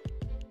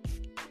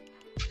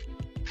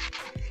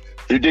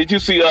 Did you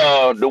see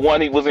the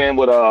one he was in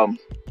with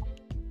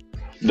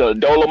the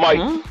Dolomite?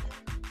 Hmm?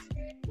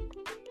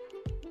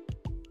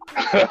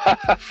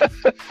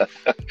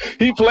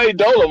 He played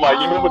Dolomite.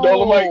 You remember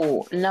Dolomite?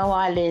 Oh, no,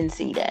 I didn't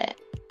see that.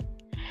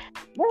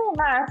 Well,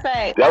 matter of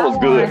fact, That I was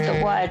good. wanted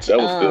to watch That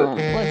was good.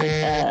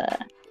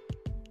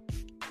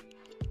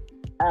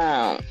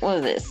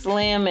 was it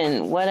Slim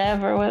and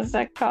whatever was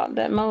that called,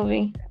 that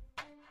movie?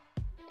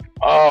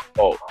 Oh,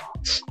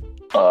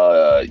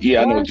 yeah,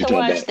 I I know what wanted you're to talking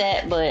watch about.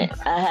 that, but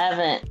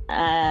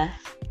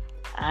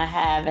I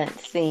haven't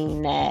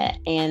seen that.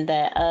 And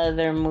that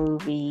other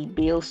movie,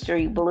 Beale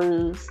Street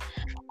Blues,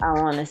 I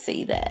want to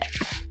see that.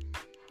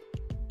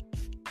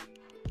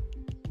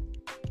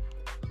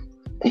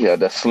 Yeah,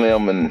 that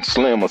Slim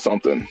or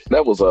something.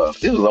 That was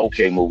it was an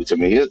okay movie to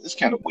me. It's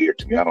kind of weird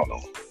to me. I don't know.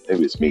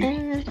 Maybe it's me.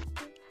 Mm.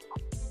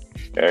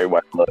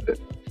 Everybody loved it.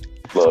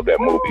 Loved that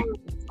movie.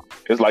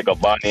 It's like a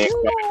Bonnie and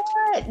You Clyde know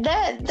what?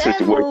 That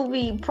situation.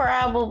 movie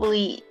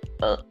probably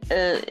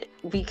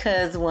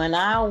because when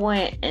I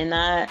went and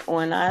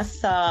when I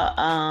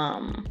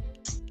saw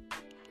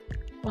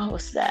what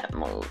was that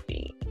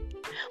movie?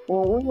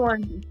 Well, we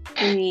wanted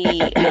to see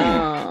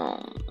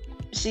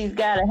She's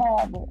Gotta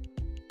Have It.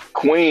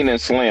 Queen and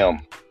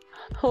Slim.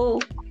 Who?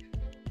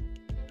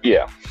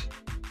 Yeah,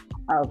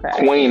 Okay,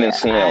 Queen and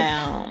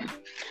yeah, Slim.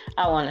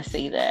 I want to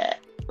see that,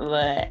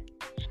 but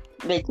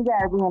you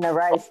gotta be in the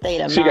right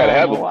state of She gotta mind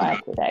have to it. watch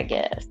it, I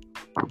guess.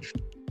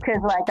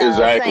 Because, like I was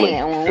Exactly.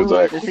 saying, when we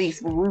went to Exactly.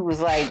 see, we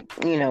was like,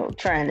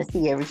 trying to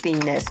see everything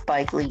that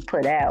Spike Lee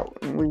put out,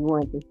 and we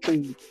went to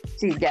see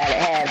She's Gotta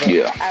Have It.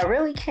 Yeah. I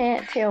really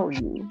can't tell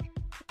you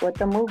what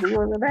the movie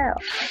was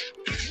about.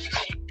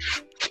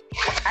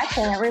 I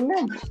can't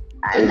remember.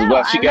 It's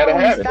about She Gotta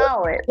we Have It.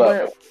 saw it,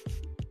 But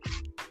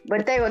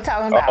but they were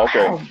talking about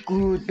okay. how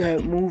good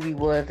that movie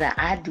was, and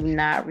I do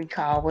not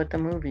recall what the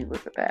movie was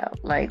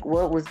about. Like,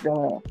 what was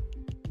the?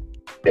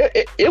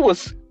 It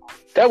was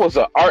that was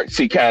an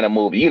artsy kind of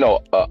movie. An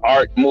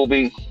art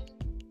movie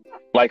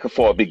like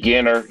for a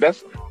beginner.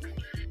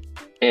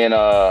 And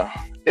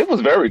it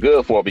was very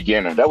good for a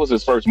beginner. That was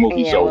his first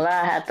movie. Yeah, So well,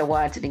 I have to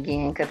watch it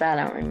again because I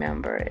don't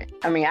remember it.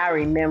 I mean, I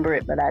remember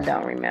it, but I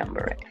don't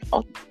remember it.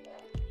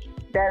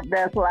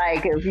 That's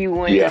like if you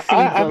went yeah, to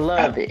see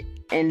Beloved,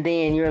 and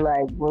then you're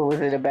like, what was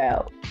it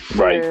about?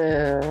 right.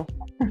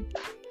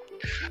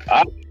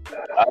 I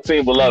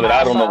seen Beloved.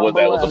 I don't know what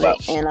that was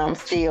about. And I'm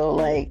still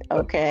like,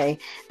 okay.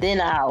 Then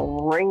I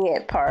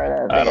read part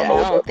of it. I don't know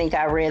I what don't think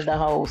I read the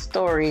whole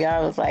story. I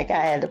was like,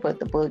 I had to put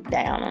the book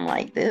down. I'm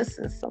like, this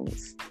is some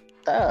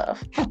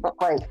stuff.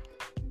 Like,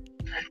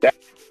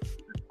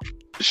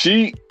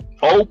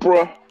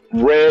 Oprah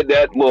read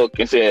that book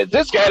and said,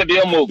 "This got to be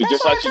a movie,"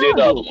 just like she did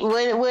the other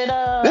one. with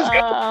This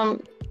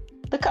got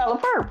The Color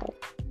Purple.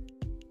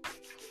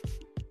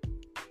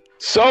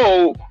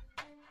 so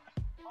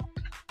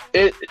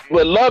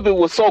Beloved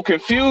was so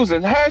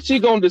confusing. How is she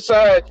gonna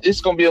decide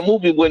it's gonna be a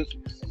movie when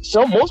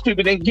most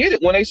people didn't get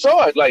it when they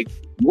saw it? Like,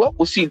 what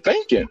was she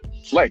thinking?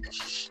 Like,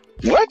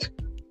 what?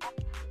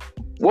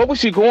 What was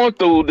she going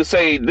through to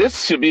say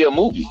this should be a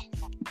movie?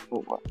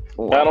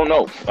 I don't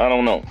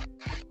know.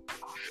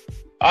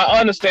 I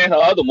understand her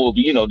other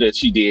movie, that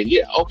she did.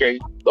 Yeah, okay,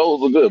 those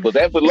were good. But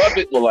that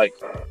Beloved was like,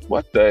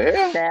 what the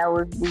hell? That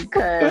was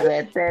because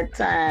at that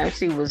time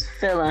she was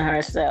feeling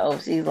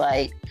herself. She's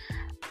like,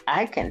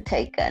 I can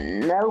take a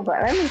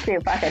nobody. Let me see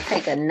if I can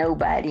take a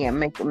nobody and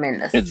make them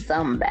into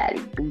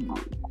somebody.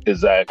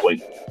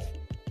 Exactly.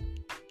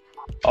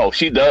 Oh,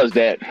 she does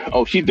that.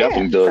 Oh, she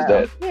definitely does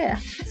that. Yeah.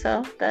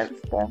 So that's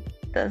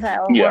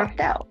how it worked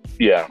out.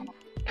 Yeah.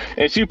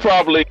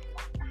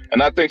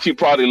 And I think she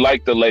probably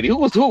liked the lady.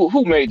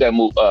 Who made that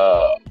movie?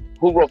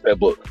 Who wrote that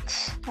book?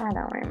 I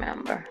don't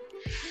remember.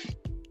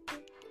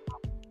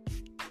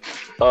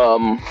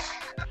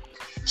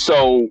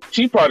 So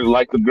she probably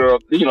liked the girl.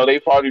 They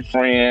probably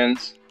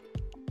friends.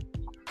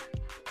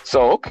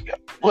 So okay,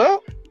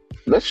 well,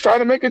 let's try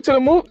to make it to the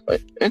movie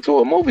into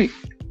a movie.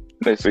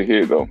 Let's see.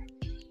 Here you go.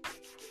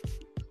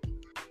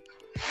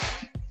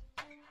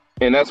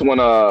 And that's when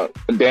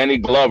Danny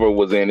Glover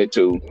was in it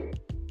too.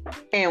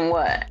 And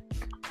what?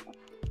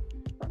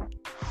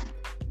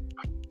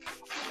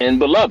 And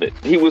Beloved,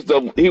 he was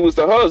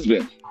the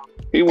husband.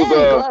 He was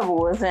Danny Glover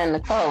was in The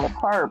Color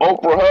Purple.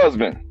 Oprah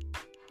husband.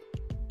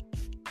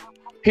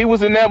 He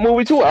was in that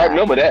movie too. I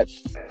remember that.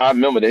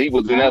 He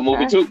was in that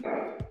movie too.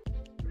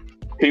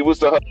 He was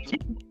the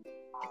husband,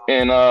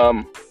 and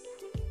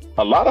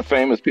a lot of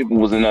famous people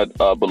was in that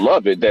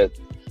Beloved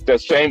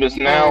that's famous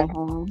now.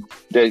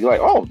 They're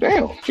like, oh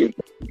damn, you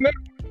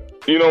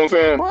know what I'm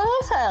saying? Well,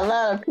 that's how a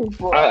lot of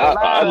people.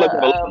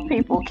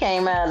 People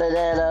came out of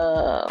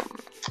that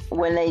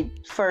when they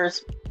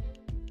first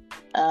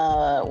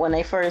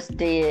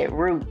did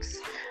Roots.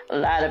 A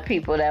lot of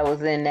people that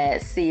was in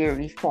that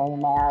series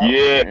came out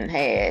and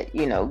had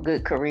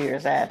good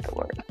careers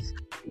afterwards.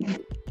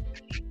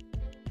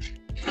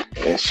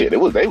 And shit, they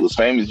was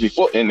famous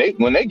before, and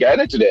when they got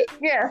into that.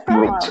 Yeah,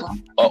 some of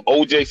them.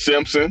 O.J.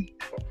 Simpson.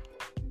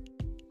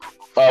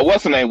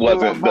 What's the name?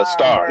 Wasn't the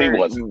star? He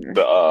wasn't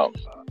the.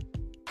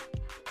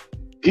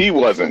 He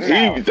wasn't.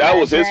 That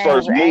was his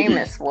first movie.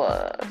 Amos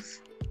was.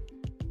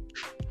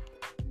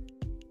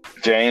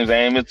 James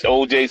Amos,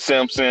 O.J.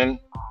 Simpson,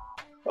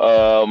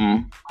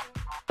 Leslie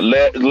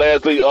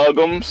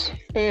Uggams.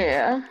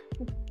 Yeah.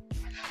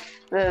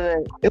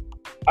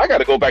 I got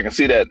to go back and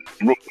see that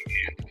Roots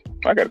again.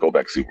 I got to go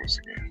back and see Roots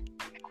again.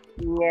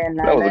 Yeah,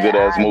 no, that was a good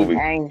ass movie.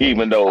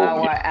 Even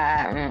though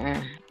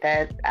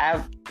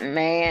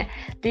man,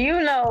 do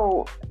you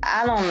know?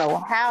 I don't know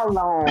how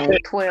long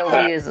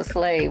 12 Years a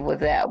Slave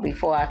was out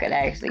before I could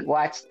actually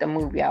watch the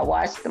movie. I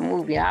watched the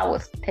movie. I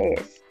was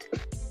pissed.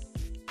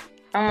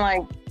 I'm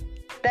like,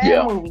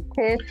 that movie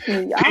pissed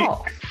me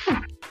off.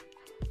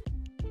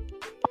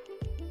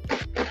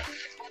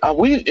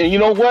 And you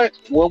know what?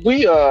 When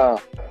we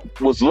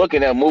was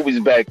looking at movies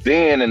back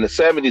then in the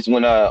 70s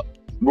when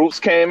Roots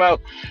came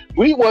out,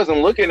 we wasn't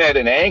looking at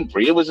it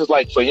angry. It was just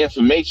like for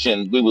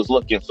information. We was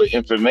looking for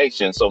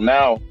information. So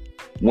now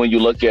when you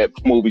look at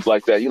movies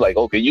like that, you're like,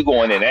 okay, you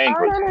going in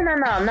angry. No.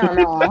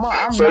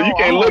 So you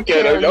can't look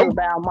at it.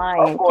 About my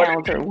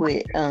encounter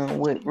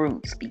with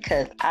Roots,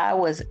 because I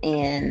was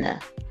in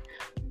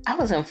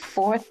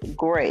fourth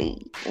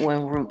grade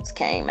when Roots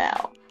came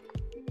out.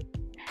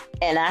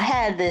 And I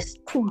had this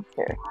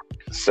teacher.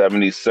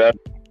 77.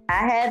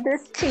 I had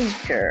this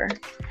teacher,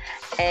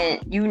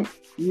 and you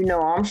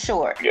know I'm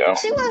short. Yeah.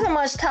 She wasn't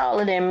much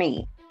taller than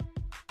me.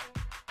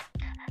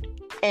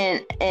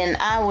 And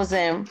I was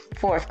in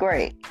fourth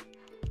grade.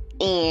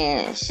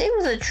 And she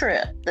was a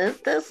trip.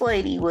 This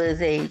lady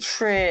was a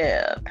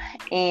trip.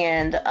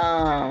 And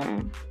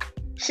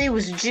she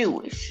was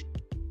Jewish.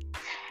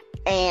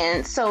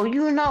 And so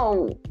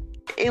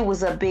it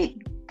was a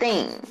big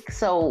thing.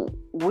 So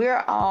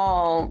we're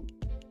all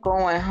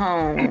going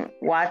home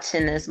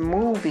watching this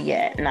movie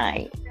at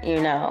night,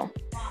 and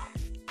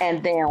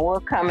then we're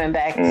coming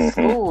back to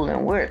school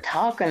and we're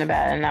talking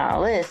about it.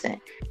 Now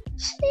listen,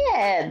 she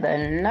had the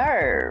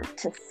nerve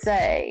to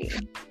say,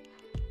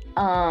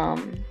 oh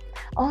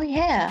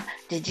yeah,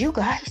 did you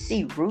guys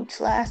see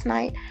Roots last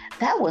night?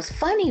 That was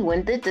funny when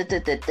and we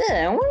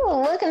were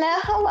looking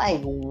at her like,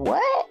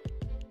 what?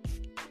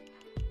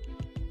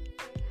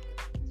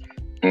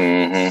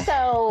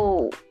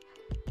 So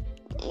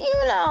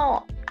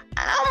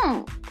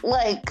I'm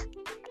like,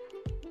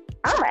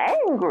 I'm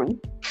angry,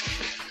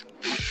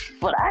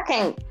 but I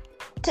can't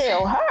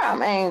tell her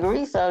I'm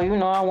angry. So,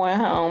 I went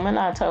home and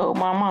I told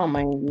my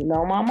mama,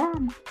 my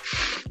mama.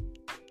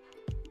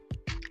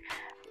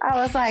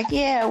 I was like,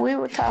 yeah, we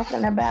were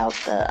talking about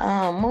the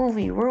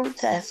movie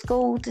Roots at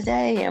school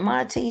today. And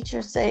my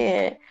teacher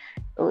said,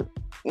 she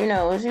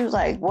was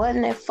like,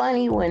 wasn't it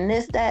funny when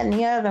this, that, and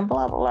the other, and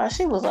blah, blah, blah.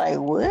 She was like,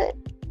 what?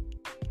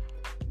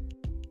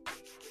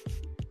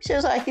 She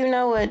was like, you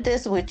know what?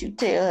 This is what you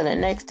tell her the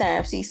next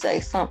time she say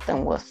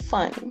something was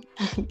funny.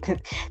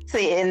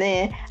 See, and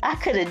then I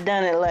could have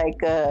done it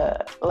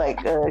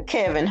like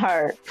Kevin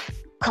Hart.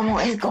 Come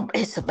on,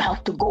 it's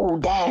about to go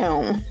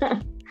down.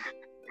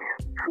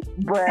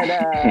 But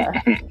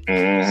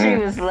she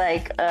was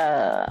like,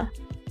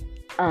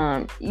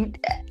 you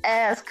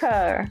ask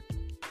her.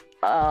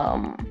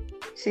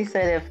 She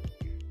said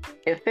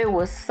if it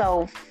was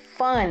so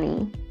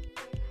funny,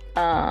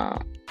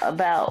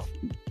 about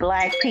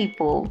black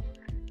people,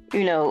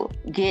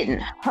 getting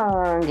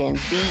hung and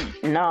beat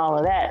and all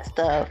of that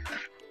stuff,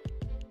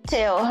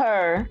 tell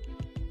her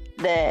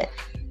that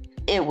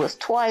it was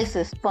twice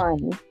as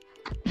funny.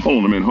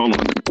 Hold on a minute.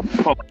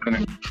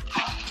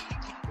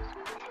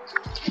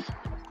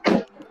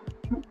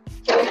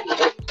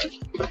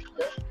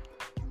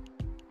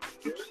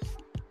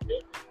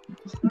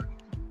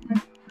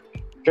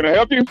 Can I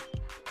help you?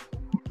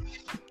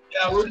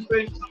 Yeah, we're just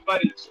waiting for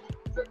somebody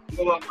to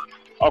go up.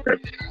 Okay.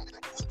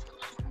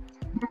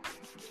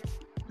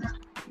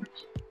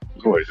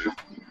 Go ahead.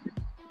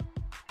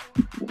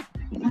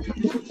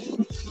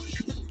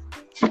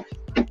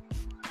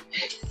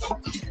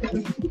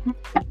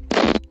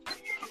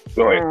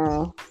 Go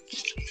ahead.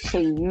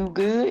 Hey, you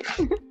good?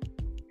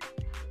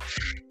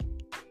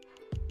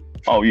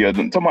 Oh yeah,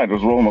 somebody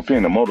was rolling up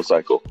in a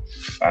motorcycle.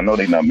 I know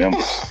they not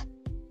members.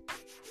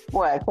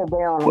 What? Because they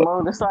on a What?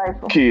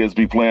 motorcycle? Kids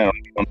be playing.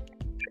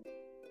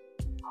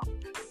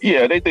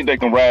 Yeah, they think they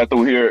can ride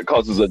through here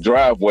because it's a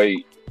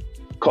driveway.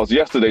 Because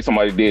yesterday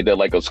somebody did that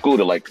like a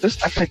scooter, like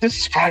this. I think this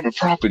is private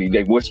property.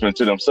 They whispering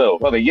to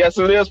themselves. I'm like, yes,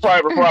 it is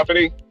private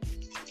property.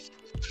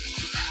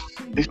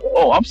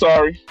 Oh, I'm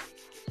sorry.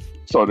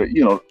 So that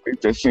if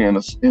they're seeing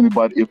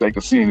anybody, if they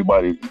can see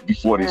anybody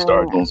before they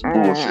start doing some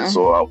bullshit.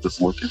 So I was just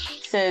looking.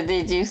 So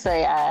did you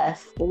say I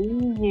see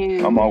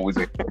you? I'm always.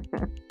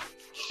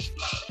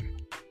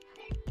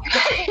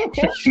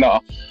 No,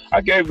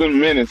 I gave them a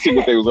minute to see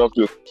what they was up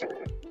to.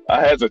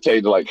 I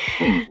hesitated, like,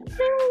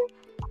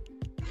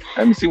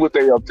 let me see what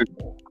they up to.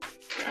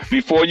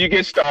 Before you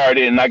get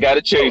started, and I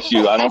gotta chase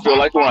you. I don't feel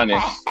like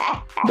running.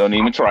 Don't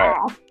even try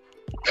it.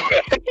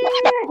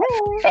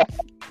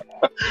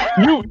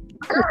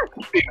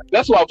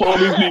 That's why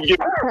police need to get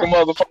the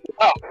motherfucker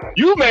out.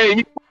 You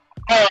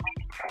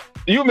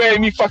made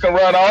me fucking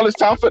run all this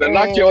time for to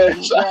knock your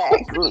ass out.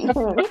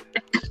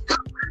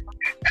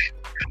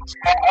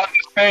 I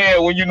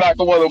understand when you knock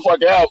a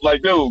motherfucker out,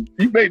 like, dude,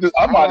 you made this.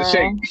 I'm out of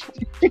shape.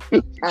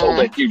 Don't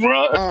let you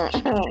run.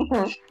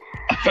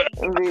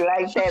 It'd be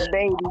like that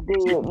baby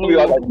did me.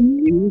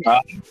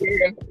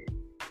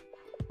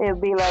 It'd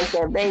be like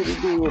that baby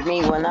did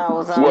me when I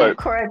was on the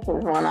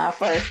crutches when I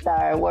first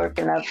started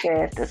working up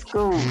there at the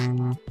school.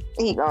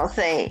 He gonna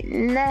say,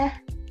 nah.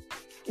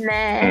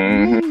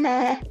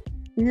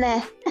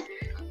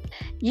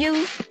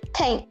 You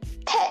can't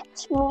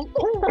touch me.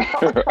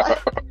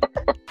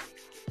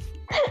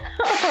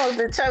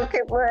 The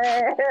choking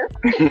was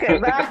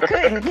because I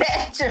couldn't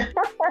catch him.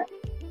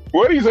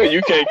 What do you say?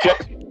 You can't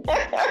catch him?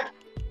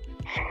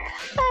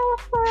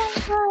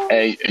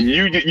 Hey,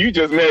 you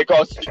just mad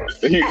because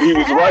he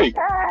was right.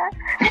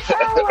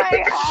 I'm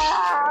like,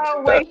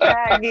 oh, wait till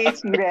I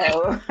get you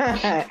though.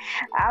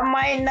 I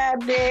might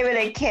not be able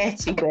to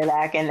catch you, but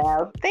I can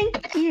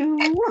outthink you.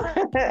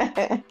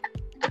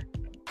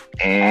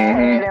 I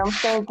had him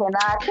thinking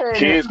I couldn't.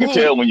 Kids can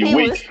tell when you're he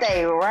weak. Would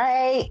stay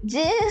right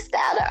just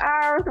out of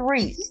arm's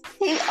reach.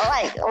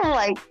 I'm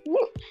like,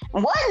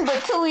 wasn't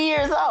but 2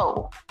 years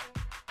old.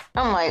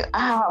 I'm like,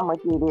 I'm gonna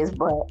get his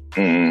butt.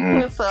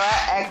 So I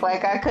act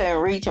like I couldn't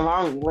reach him.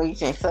 I'm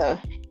reaching, so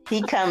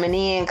he coming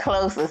in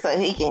closer so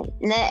he can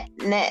net,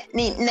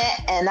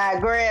 and I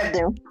grabbed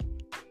him.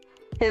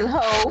 His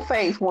whole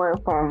face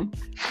went from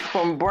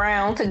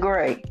brown to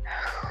gray.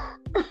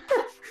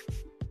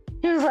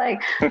 He was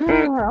like,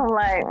 I'm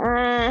like,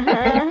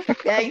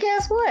 And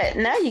guess what?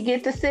 Now you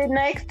get to sit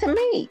next to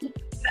me.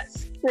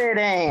 Sit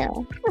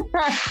down.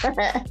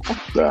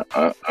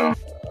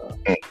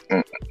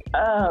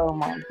 Oh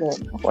my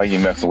goodness. Why you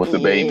messing with the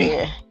baby?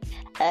 Yeah,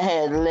 I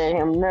had to let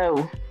him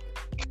know.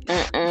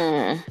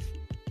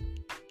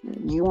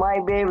 You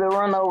might be able to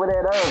run over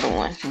that other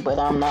one, but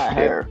I'm not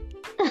her.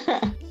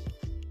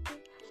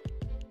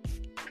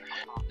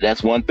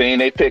 That's one thing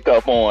they pick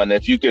up on.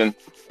 If you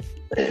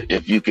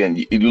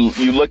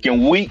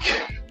looking weak,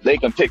 they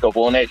can pick up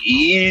on that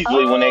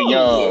easily when they're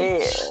young.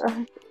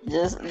 Yeah,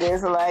 just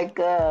like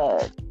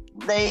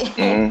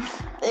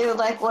they was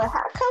like, well,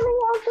 how come he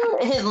don't do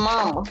that?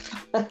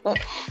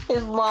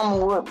 His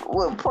mama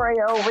would pray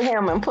over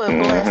him and put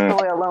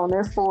blessed oil on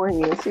his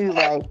forehead. She was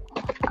like,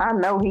 I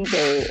know he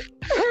dead.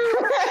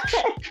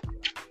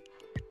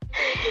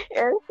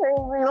 And she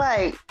be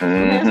like,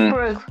 Miss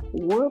Brooks,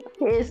 whoop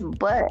his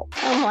butt.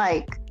 I'm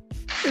like,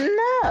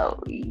 no,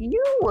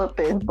 you whoop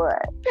his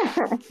butt.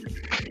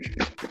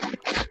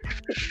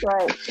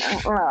 Like,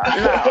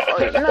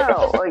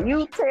 no, or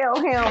you tell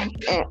him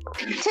and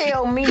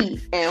tell me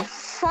in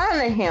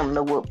front of him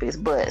to whoop his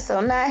butt.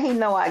 So now he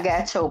know I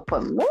got your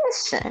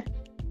permission.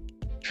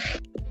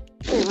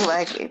 It's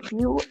like, if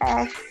you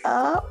act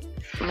up,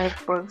 Miss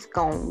Brooks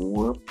gonna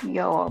whoop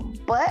your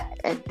butt,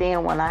 and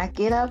then when I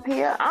get up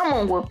here, I'm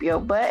gonna whoop your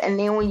butt, and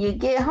then when you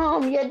get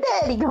home, your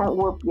daddy gonna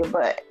whoop your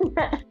butt.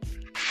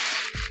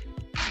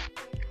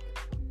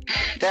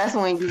 That's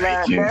when you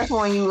learn. That's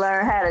when you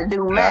learn how to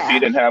do math. Now, if you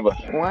didn't have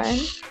 1,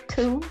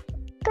 2,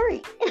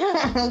 3,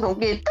 I'm gonna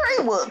get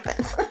 3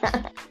 whoopings.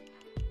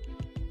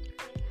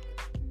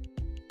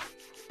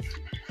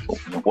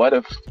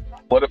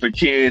 What if a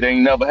kid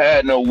ain't never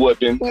had no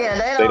whooping?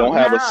 Yeah, they don't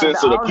have a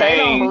sense of the pain. They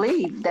don't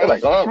believe. They're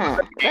like,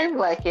 they're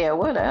like, yeah,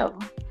 whatever.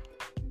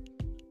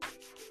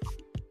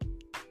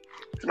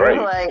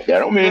 Right. Like, that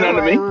don't mean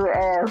nothing to me.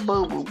 Ask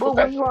Boo Boo,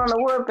 you want a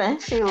whooping?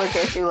 She look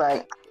at you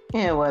like,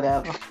 yeah,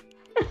 whatever.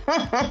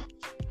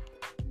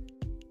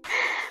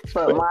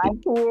 But my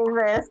kids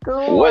at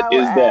school, what I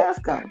is would that?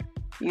 ask them,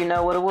 you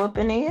know what a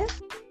whooping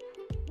is?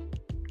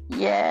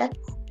 Yes.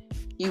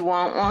 You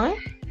want one?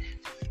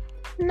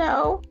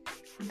 No.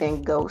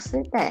 Then go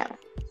sit down.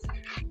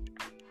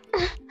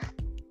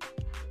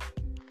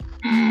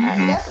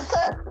 I got to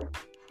touch it.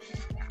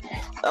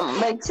 I'm gonna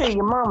make sure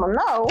your mama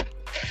know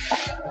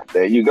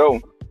There you go.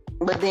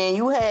 But then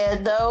you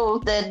had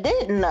those that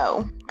didn't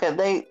know because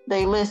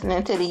they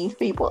listening to these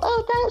people.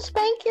 Oh, don't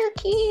spank your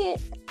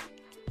kid.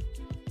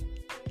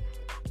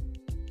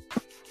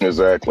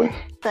 Exactly.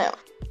 So,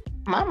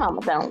 my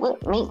mama don't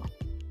whip me.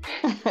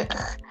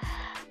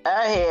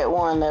 I had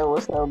one that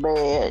was so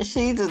bad.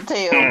 She used to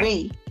tell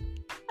me,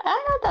 I'm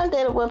not gonna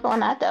get a whip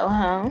when I go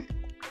home.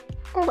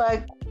 I'm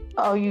like,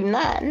 oh, you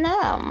not?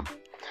 No.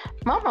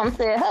 My mom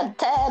said her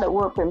tired of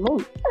whooping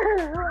me.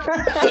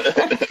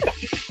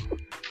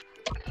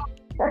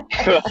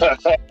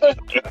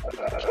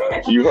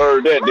 You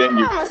heard that, My didn't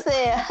you? mama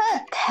said her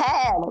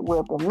tired of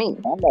whooping me.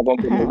 I'm not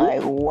gonna get I'm no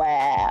whip. like,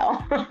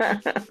 wow.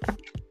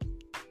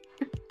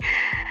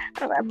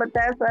 I'm like, but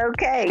that's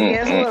okay.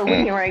 Guess what? We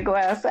can right go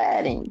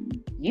outside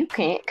and you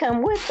can't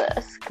come with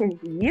us because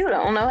you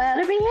don't know how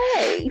to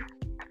behave.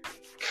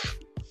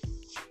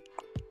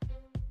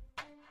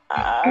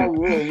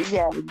 Oh yeah, you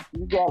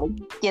gotta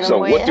get them So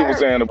where what it you were hurt.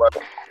 saying about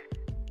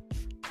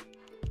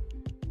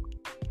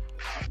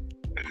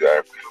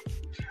exactly.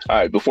 All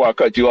right, before I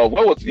cut you off,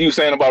 what was you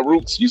saying about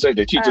Roots? You said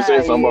the teacher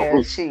said something about Yeah,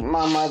 Roots.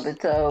 my mother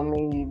told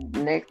me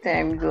next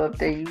time you go up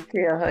there, you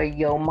tell her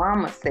your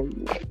mama said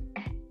it.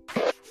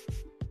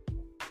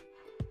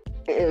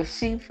 If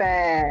she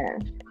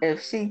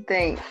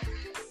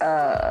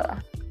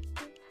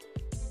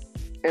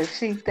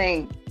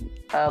think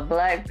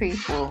black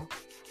people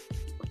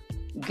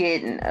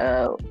getting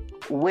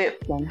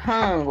whipped and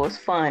hung was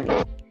funny.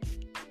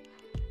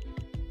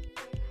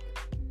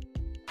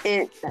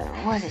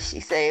 What did she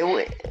say?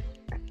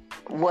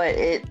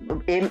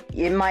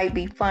 It might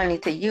be funny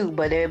to you,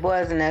 but it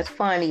wasn't as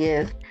funny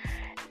as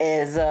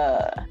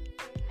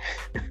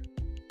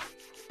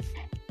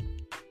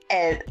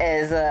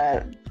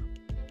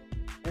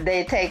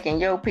they taking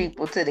your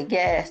people to the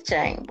gas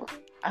chamber.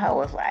 I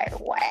was like,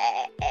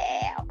 wow.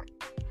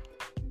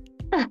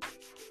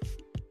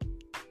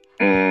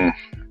 Mm,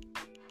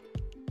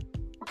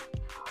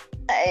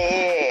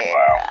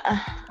 Yeah.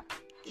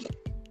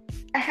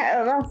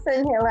 I'm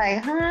sitting here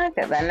like, huh?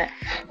 Because I know.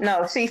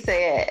 No, she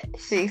said,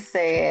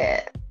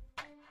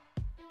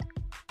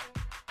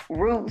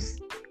 Roots.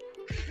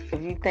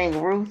 If you think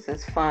Roots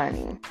is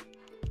funny,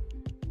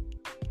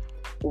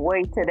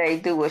 wait till they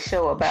do a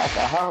show about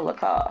the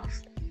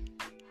Holocaust.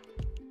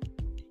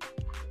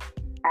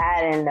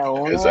 I didn't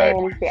know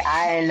exactly. anything.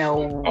 I didn't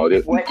know Oh,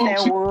 this, what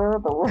that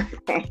was or what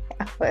they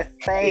was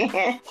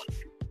saying.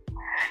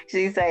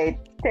 She said,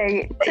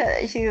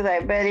 she was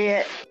like, better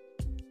yet,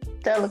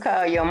 tell her to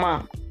call your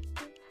mom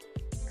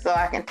so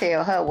I can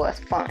tell her what's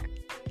fun.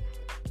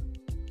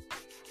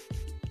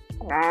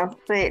 I'm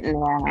sitting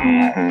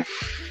there.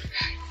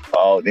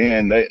 Oh,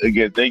 then they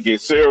get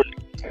serious.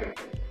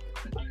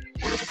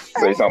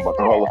 Say something about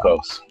the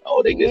Holocaust.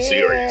 Oh, they get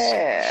serious.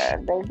 Yeah,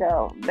 they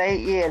go.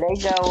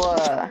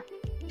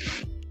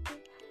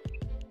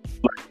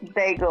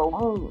 They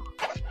go.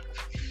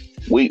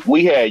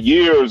 We had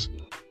years,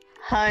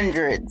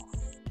 Hundreds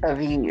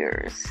of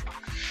years.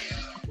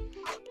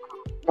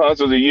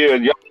 hundreds of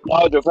years.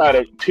 Y'all just had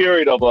a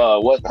period of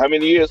how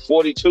many years?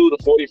 42 to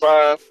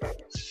 45,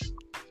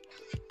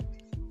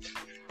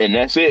 and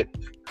that's it.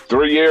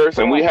 3 years,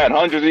 and we had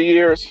hundreds of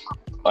years.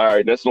 All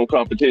right, that's no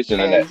competition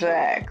in that.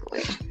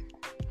 Exactly.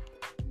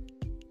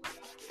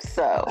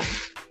 So,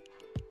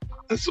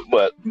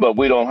 but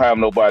we don't have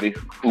nobody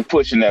who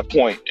pushing that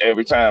point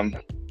every time.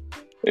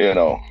 You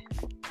know,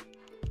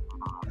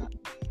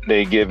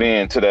 they give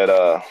in to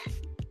that.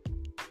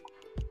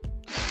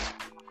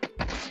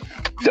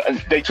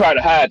 They try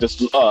to hide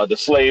the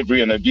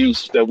slavery and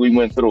abuse that we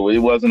went through. It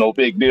wasn't no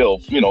big deal,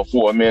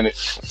 for a minute.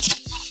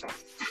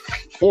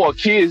 Or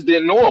kids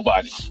didn't know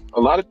about it. A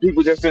lot of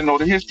people just didn't know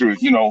the history,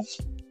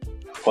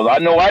 Well, I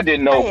know I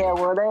didn't know. Yeah,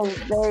 well,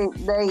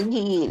 they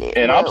hid it.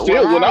 And But I'm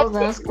still when I was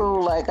in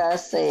school, like I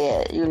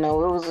said, it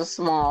was a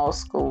small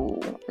school.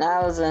 When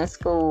I was in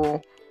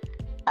school,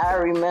 I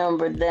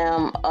remember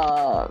them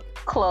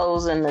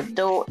closing the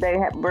door. They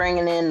had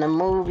bringing in the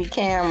movie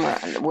camera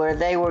where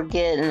they were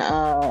getting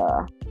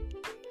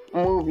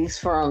movies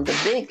from the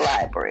big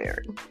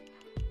library.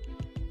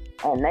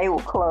 And they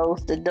would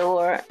close the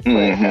door,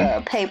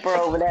 put paper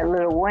over that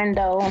little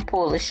window and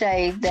pull the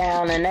shade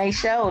down, and they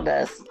showed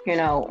us,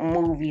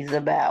 movies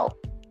about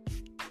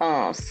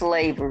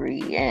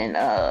slavery and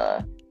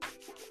how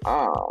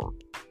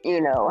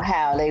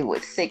they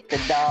would sick the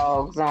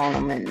dogs on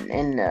them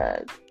and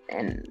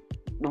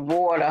the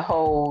water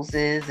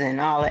hoses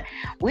and all that.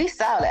 We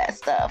saw that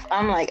stuff.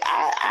 I'm like,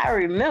 I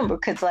remember,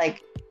 because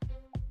like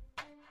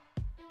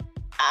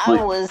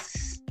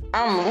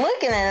I'm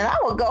looking at it. I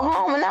would go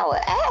home and I would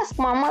ask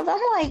my mother.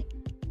 I'm like,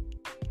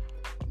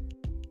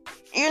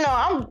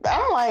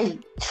 I'm like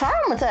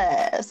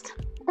traumatized.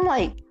 I'm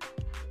like,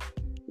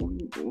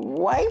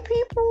 white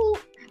people,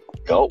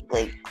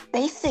 like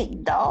they sick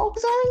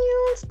dogs on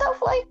you and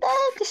stuff like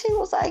that. Cause she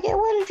was like, yeah,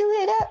 where did you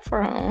hear that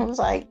from? I was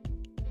like,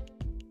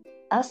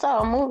 I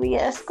saw a movie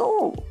at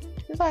school.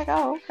 She was like,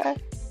 oh, okay.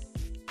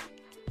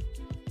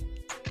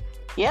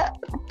 Yep.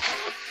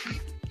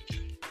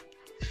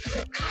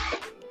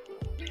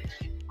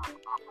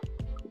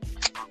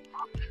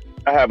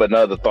 I have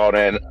another thought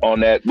on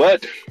that,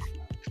 but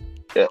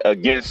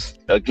against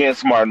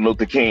Martin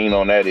Luther King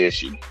on that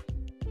issue.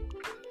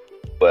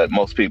 But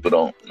most people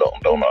don't.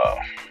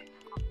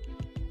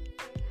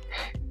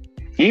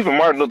 Even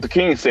Martin Luther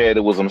King said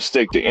it was a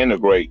mistake to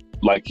integrate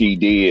like he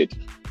did.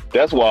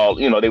 That's why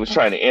they was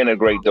trying to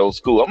integrate those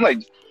schools. I'm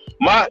like,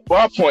 my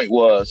point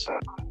was,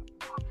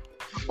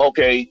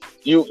 okay,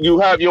 you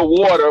have your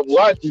water.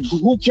 What?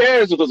 Who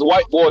cares if it's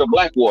white water,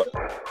 black water?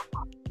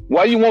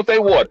 Why you want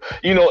that water?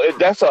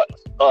 That's a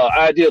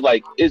idea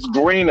like it's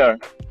greener.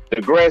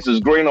 The grass is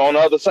greener on the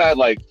other side.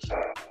 Like,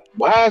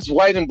 why is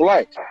white and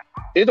black?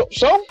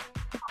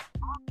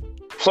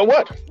 So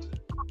what?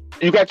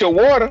 You got your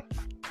water.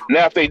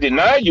 Now, if they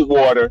deny you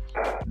water,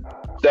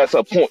 that's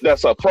a point.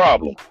 That's a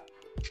problem.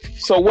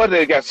 So what?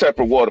 They got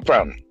separate water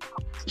problem.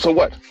 So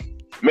what?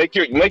 Make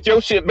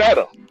your shit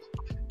better.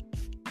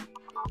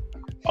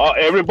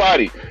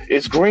 Everybody,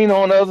 it's green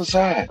on the other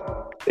side.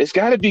 It's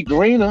got to be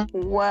greener.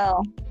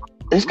 Well,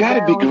 it's got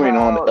to be green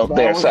on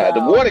their side.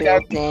 The water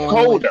got to be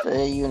colder.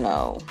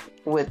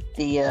 With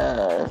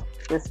the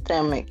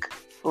systemic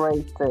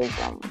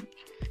racism.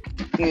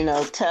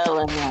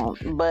 Telling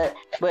them, but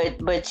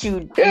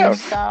you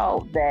saw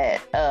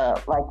that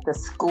like the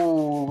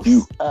schools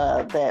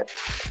that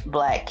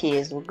black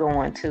kids were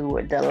going to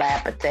were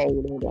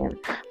dilapidated and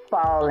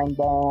falling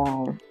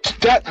down.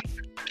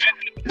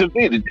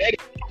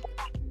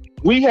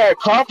 We had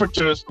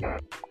carpenters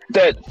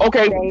that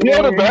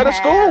build a better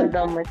school.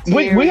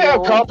 We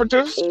have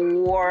carpenters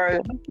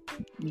or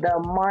the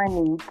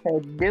money to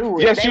do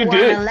it. Yes, you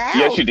did.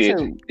 Yes, you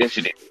did. Yes,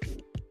 you did.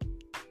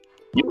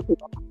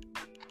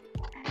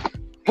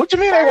 What you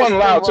mean they weren't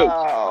allowed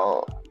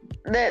to?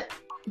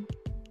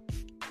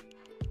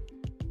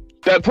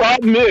 That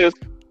problem is,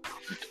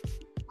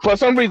 for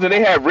some reason,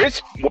 they had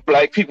rich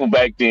black people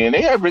back then.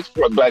 They had rich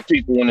black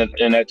people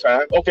in that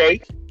time.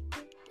 Okay.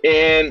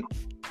 And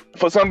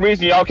for some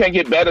reason, y'all can't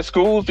get better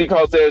schools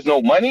because there's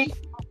no money.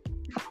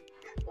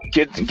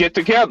 Get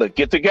together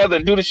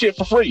and do the shit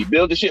for free.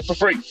 Build the shit for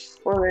free.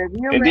 Well, if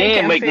you're and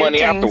then make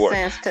money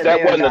afterwards.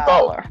 That wasn't the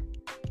thought.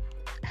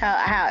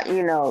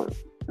 How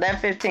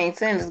that 15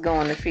 cents is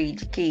going to feed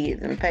your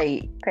kids and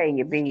pay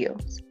your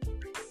bills.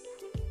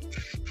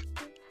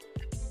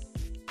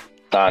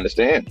 I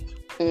understand.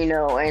 And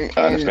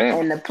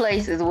the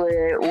places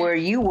where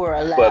you were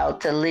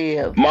allowed to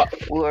live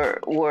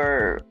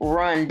were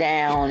run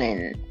down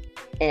and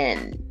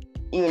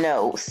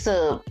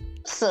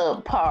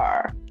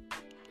subpar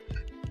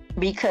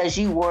because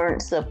you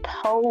weren't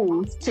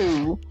supposed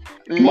to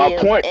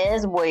live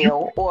as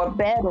well or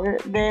better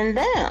than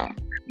them.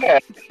 Yeah.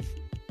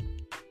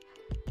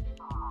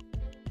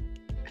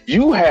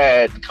 You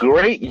had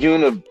great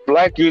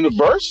black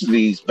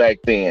universities back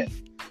then.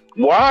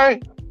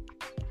 Why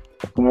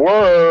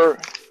were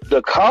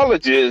the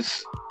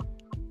colleges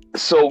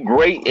so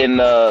great and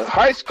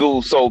high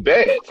school so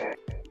bad?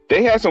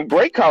 They had some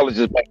great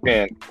colleges back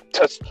then.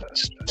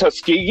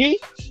 Tuskegee,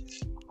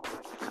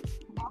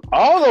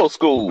 all those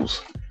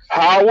schools.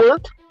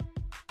 Howard,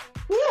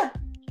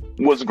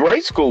 was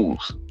great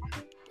schools.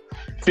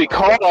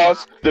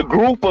 Because the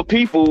group of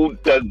people,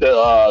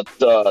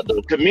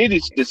 the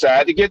committees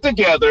decided to get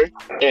together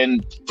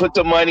and put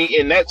the money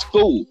in that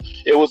school.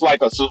 It was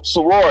like a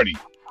sorority.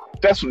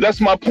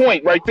 That's my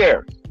point right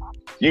there.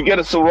 You get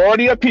a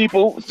sorority of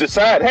people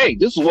decide, hey,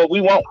 this is what we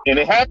want, and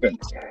it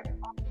happens.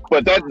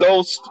 But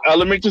those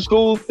elementary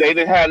schools, they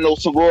didn't have no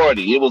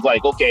sorority. It was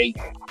like, okay,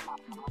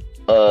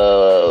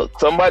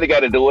 somebody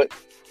got to do it.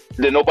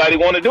 Then nobody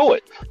want to do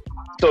it.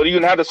 So you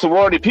can have the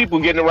sorority people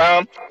getting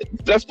around.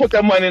 Let's put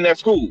that money in that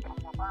school.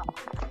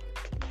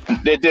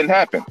 That didn't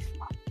happen.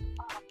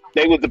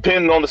 They were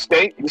depending on the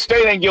state. The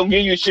state ain't gonna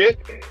give you shit.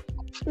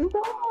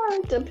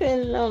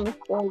 Depending on the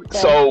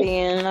state. So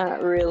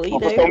not really.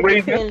 For some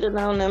reason, depending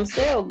on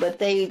themselves, but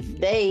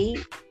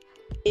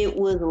it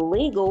was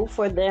legal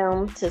for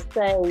them to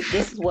say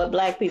this is what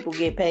black people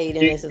get paid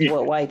and this is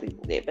what white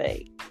people get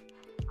paid.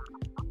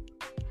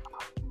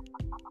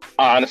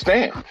 I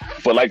understand,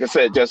 but like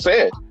I just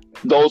said.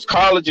 Those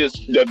colleges,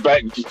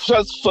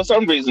 just for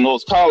some reason,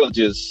 those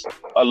colleges,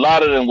 a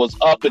lot of them was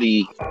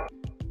uppity,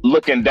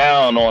 looking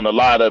down on a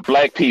lot of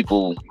black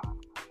people,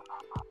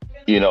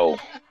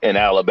 in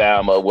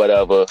Alabama,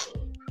 whatever.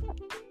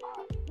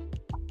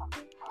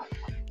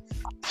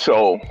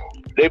 So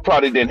they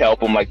probably didn't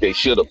help them like they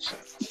should have.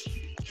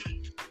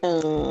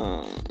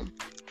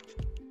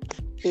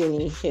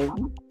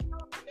 Anywho.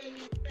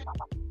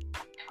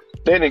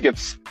 They didn't get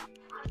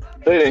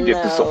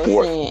the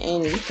support.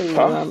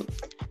 Anywho,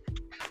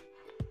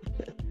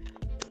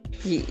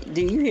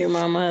 do you hear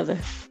my mother?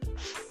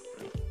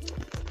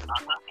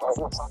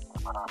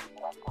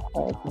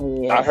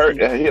 I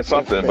hear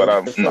something, but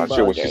I'm not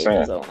sure what she's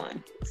saying.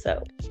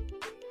 So.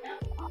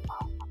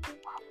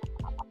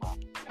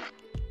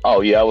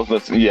 Oh yeah, I was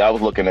listening. Yeah, I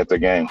was looking at the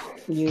game.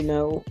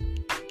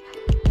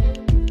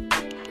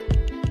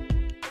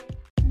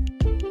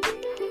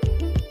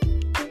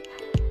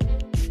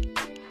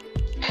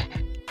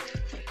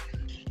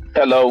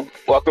 Hello,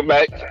 welcome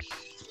back.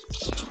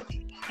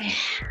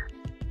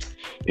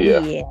 Yeah.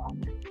 Yeah,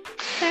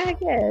 I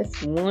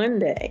guess one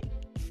day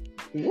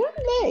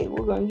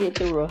we're gonna get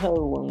through a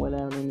whole one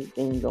without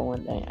anything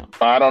going down.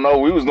 I don't know.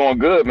 We was doing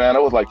good, man.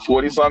 It was like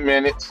 40-some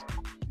minutes.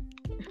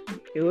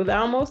 It was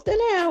almost an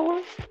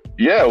hour.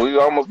 Yeah, we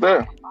was almost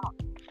there.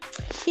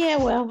 Yeah,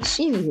 well,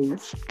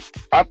 anyways.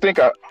 I think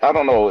I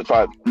don't know if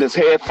this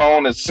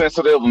headphone is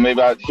sensitive or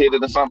maybe I hit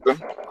it or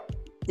something.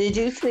 Did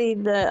you see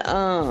the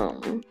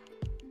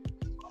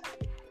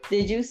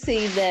Did you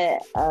see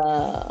that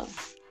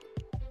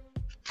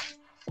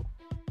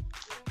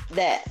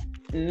that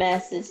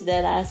message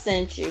that I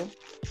sent you?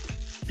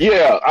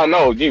 Yeah, I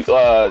know. You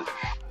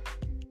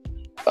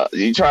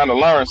trying to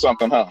learn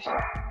something, huh?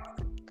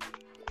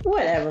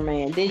 Whatever,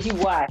 man. Did you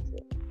watch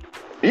it?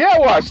 Yeah, I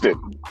watched it.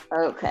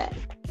 Okay.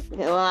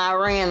 Well, I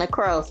ran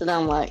across it.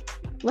 I'm like,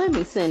 let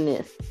me send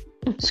this.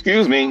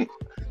 Excuse me.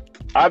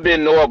 I've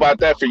been know about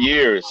that for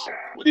years.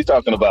 What are you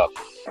talking about?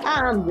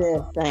 I'm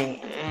just saying.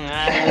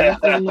 I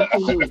ain't seen it to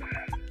you.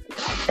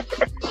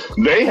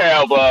 They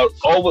have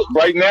over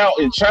right now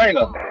in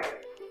China.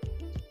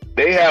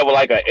 They have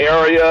like an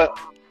area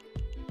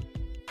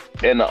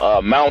in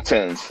the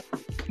mountains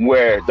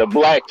where the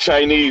black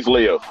Chinese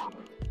live.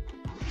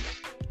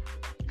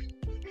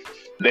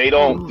 They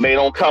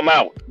don't come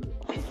out,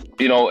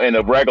 in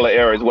the regular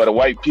areas where the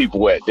white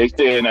people at. They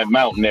stay in that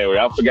mountain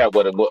area. I forgot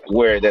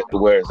where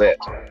it's at.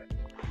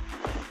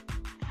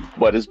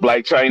 But it's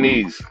black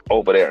Chinese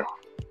over there.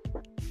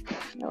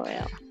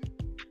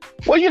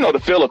 Well, the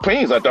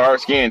Philippines are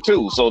dark skinned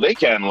too, so they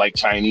kind of like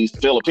Chinese.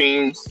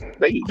 Philippines,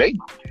 they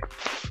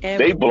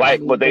black,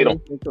 but they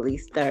don't. Basically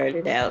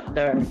started out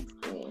dark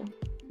skin.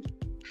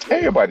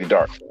 Everybody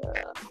dark.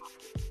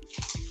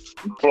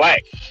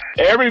 Black.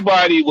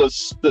 Everybody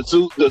was the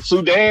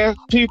Sudan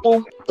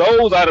people.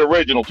 Those are the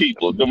original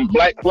people. Them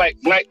black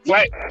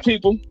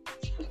people.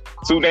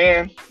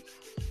 Sudan.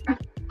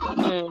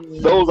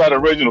 Those are the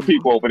original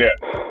people over there.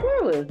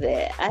 Where was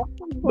that?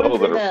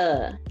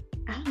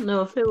 I don't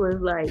know if it was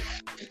like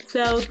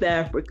South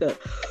Africa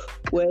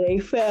where they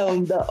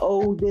found the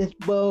oldest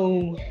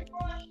bone.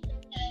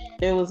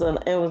 It was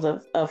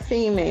a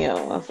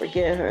female. I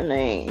forget her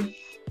name.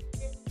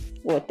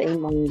 What they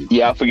named?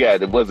 Yeah, I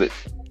forgot.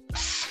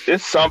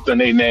 It's something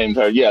they named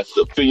her. Yes,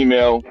 a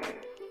female.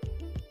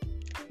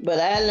 But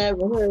I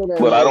never heard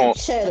of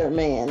Cheddar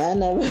Man. I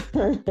never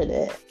heard of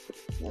that.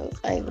 I was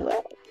like,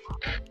 what?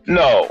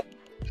 No.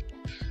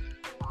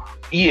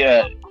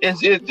 Yeah,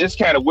 it's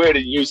kind of weird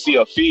that you see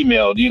a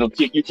female. You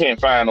can't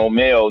find no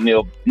male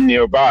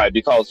nearby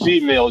because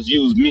females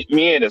use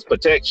men as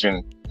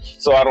protection.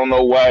 So I don't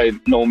know why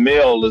no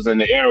male is in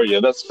the area.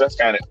 That's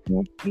kind of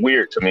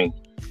weird to me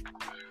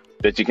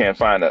that you can't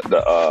find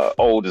the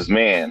oldest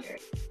man.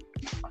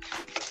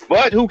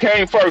 But who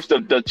came first,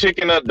 the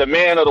chicken, the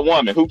man, or the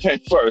woman? Who came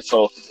first?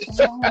 So,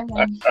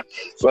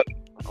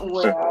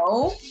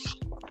 well,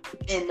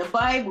 in the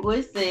Bible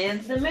it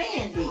says the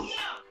man did.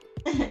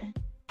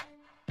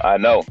 I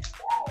know,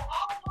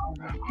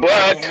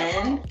 but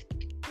and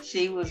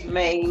she was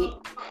made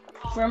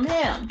from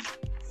him.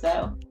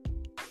 So,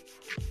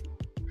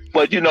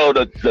 but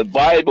the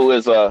Bible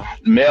is a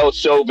male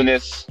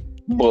chauvinist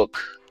book.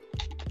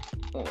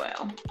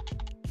 Well.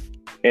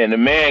 And the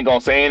man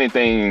gonna say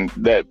anything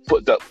that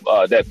put the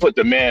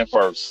man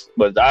first,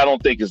 but I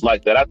don't think it's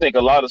like that. I think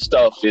a lot of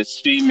stuff is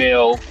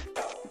female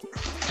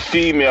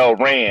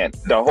ran.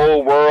 The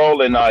whole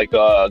world and like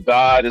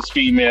God is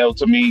female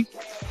to me.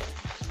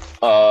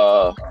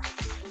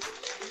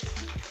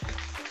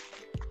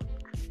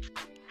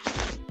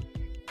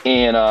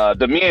 And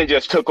the men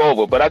just took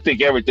over, but I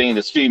think everything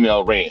is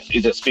female ran.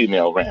 It's just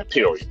female ran.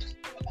 Period.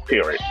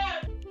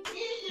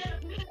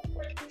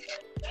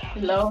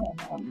 Lord.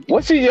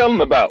 What's he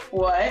yelling about?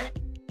 What?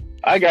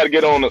 I have to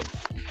get on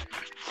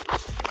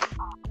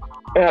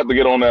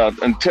there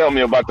and tell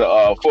me about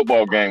the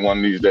football game one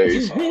of these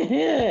days.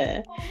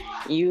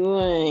 You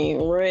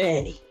ain't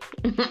ready.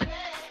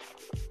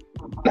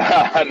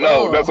 I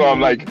know. That's why I'm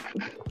like,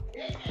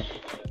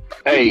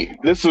 hey,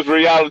 this is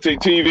reality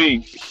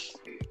TV.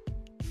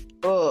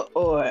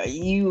 Or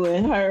you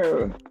and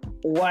her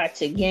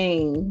watch a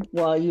game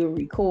while you're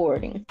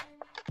recording.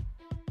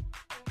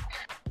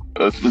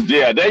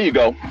 Yeah, there you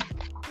go.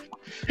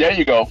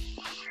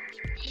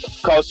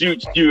 Cause you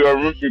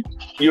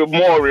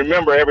more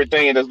remember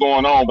everything that's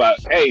going on. About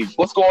hey,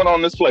 what's going on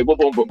in this play? Boom,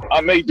 boom, boom.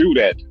 I may do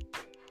that.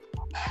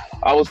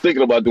 I was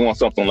thinking about doing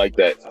something like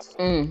that.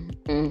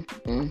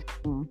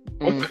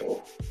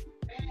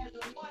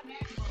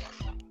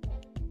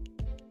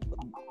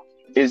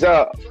 Is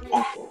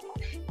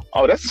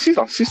oh,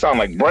 she sound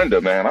like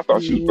Brenda, man. I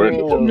thought she was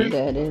Brenda for a minute.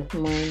 That is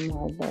my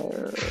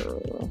mother.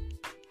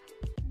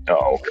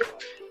 Oh, okay.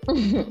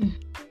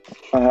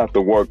 I have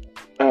to work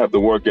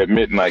at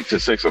midnight to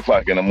 6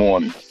 o'clock in the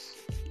morning.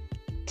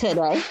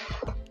 Today?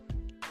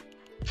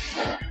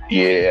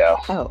 Yeah.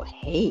 Oh,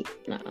 hey,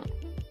 no.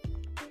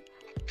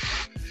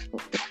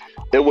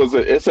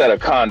 It's at a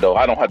condo.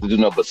 I don't have to do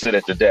nothing but sit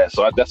at the desk.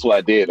 So that's what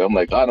I did. I'm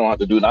like, I don't have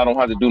to do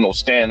no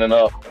standing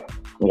up.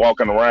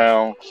 walking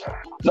around.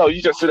 No,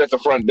 you just sit at the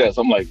front desk.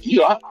 I'm like,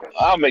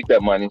 I'll make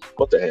that money.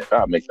 What the heck?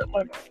 I'll make that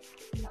money.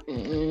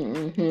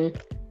 Mm-hmm.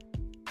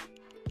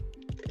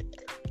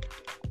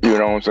 You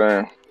know what I'm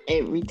saying?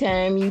 Every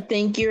time you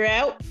think you're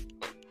out,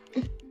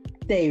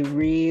 they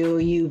reel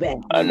you back.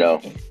 I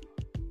know.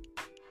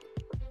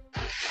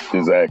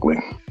 Exactly.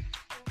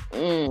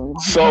 Mm-hmm.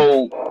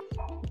 So,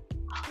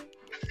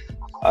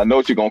 I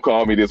know you're going to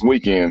call me this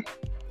weekend.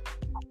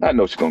 I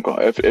know she's going to call.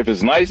 If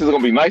it's nice, it's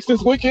going to be nice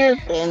this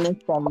weekend. And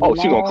it's the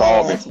she's going to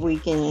call me. This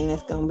weekend,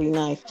 it's going to be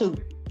nice too.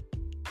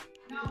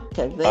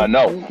 I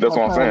know. That's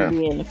what I'm saying.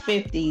 Be in the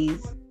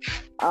 50s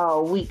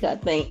all week, I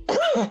think.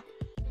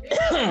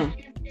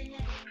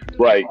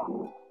 Right.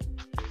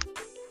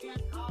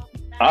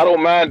 I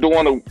don't mind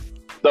doing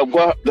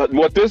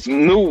what this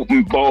new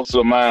boss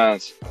of mine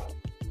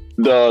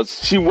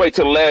does. She wait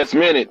till the last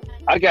minute.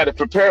 I got to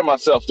prepare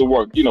myself to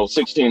work,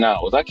 16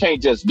 hours. I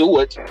can't just do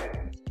it.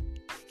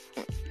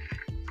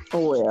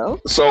 Well.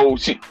 So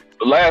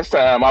last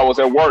time I was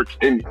at work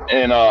and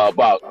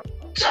about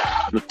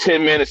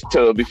 10 minutes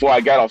before I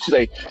got off, she's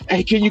like,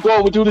 "Hey, can you go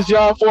over and do this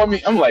job for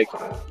me?" I'm like,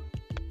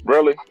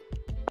 "Really?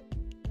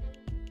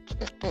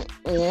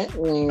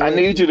 I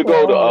need you to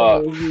go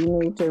to you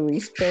need to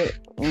respect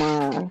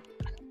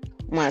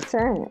my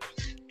time."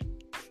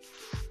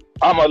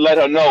 I'm gonna let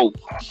her know,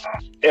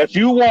 if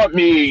you want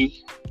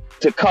me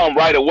to come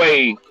right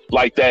away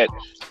like that,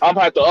 I'm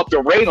gonna have to up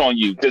the rate on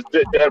you.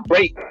 The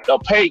rate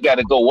of pay got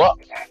to go up.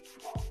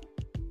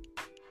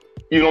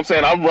 You know what I'm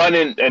saying? I'm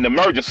running an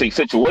emergency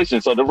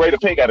situation, so the rate of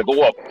pay got to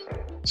go up.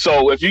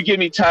 So if you give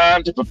me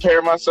time to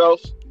prepare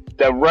myself,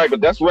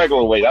 that's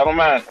regular rate. I don't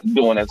mind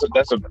doing that. So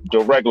that's the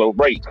regular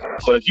rate.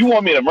 But if you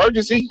want me an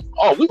emergency,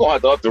 we're gonna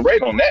have to up the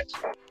rate on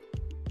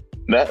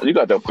that. You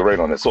got to up the rate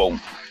on that. So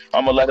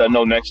I'm gonna let her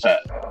know next time.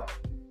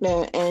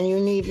 And you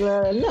need to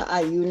let her know.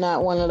 You're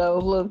not one of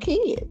those little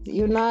kids.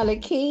 You're not a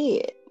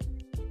kid.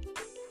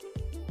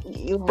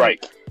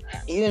 Right.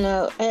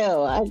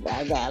 Hell,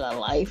 I got a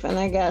life and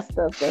I got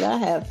stuff that I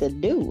have to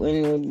do.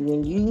 And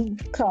when you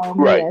call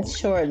me at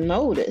short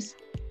notice,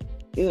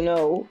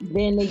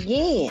 then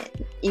again,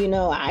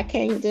 I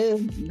can't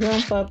just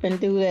jump up and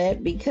do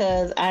that,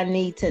 because I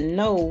need to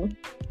know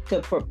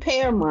to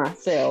prepare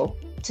myself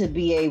to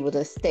be able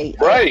to stay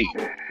right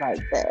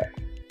like that.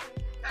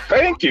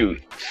 Thank you.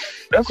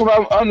 That's what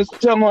I'm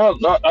telling her.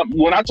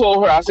 When I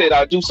told her, I said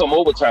I'd do some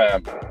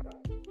overtime.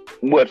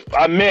 What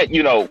I meant,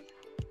 you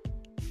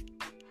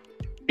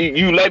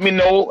let me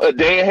know a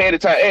day ahead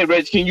of time. Hey,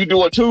 Reg, can you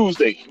do a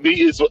Tuesday?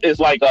 It's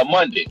like a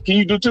Monday. Can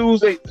you do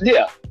Tuesday?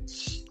 Yeah.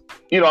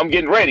 I'm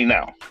getting ready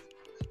now.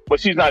 But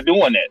she's not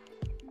doing that.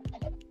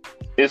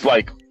 It's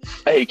like,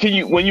 hey,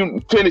 when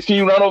you finish, can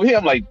you run over here?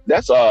 I'm like,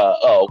 that's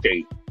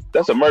okay.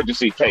 That's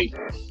emergency pay.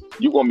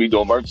 You're gonna be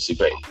doing emergency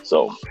pay.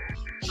 So,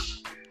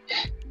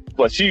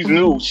 but she's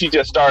new. She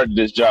just started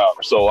this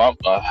job. So I'm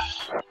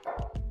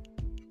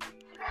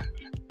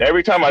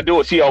every time I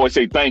do it, she always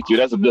say thank you.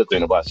 That's a good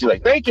thing about it. She's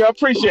like, thank you, I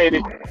appreciate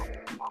it.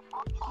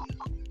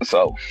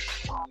 So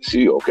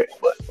she okay.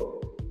 But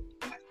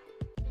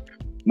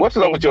what's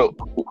up with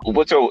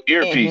your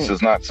earpiece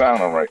is not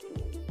sounding right?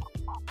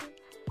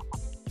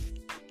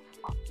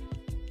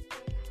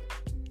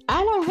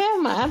 I don't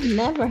have I've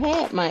never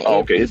had my earpiece.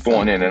 Okay, it's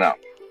going in and out.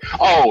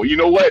 Oh, you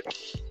know what?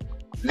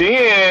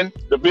 Then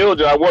the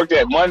building I worked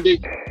at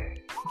Monday,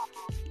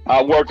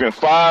 I worked in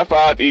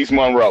 55 East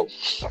Monroe.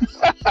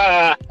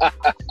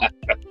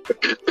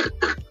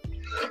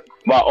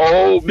 My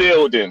old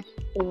building.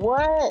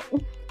 What?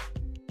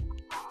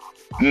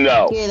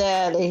 No. Get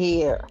out of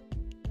here.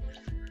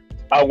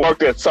 I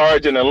worked at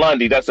Sargent and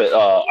Lundy. That's an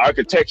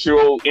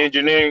architectural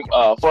engineering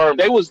firm.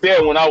 They was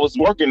there when I was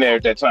working there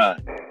at that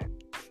time.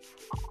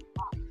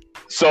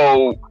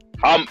 So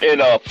I'm in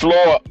a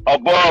floor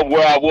above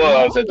where I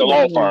was at the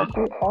law firm.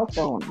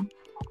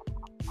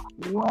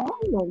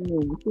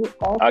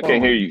 I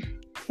can't hear you.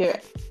 Yeah.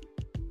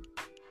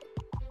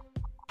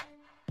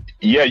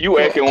 Yeah, you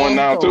acting one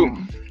now too.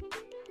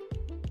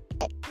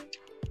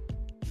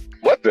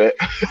 What the?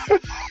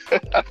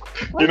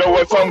 You know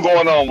what? Something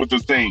going on with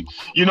this thing.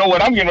 You know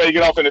what? I'm getting ready to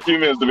get off in a few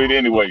minutes to it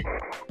anyway.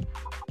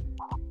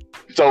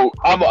 So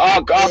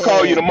I'll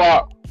call you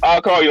tomorrow.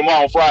 I'll call you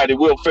tomorrow on Friday.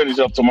 We'll finish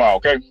up tomorrow,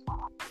 okay?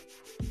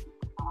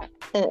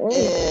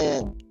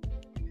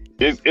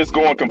 It's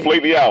going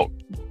completely out.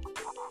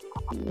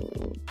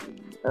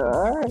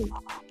 All right.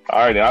 All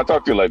right, then I'll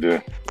talk to you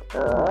later.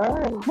 All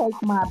right.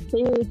 Take my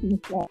business.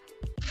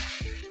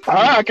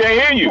 I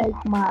can't hear you.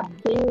 Take my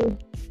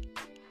business.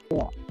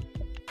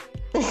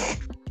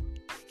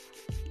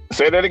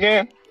 Say that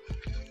again.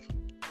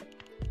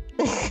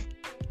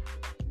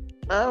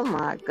 Oh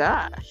my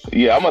gosh.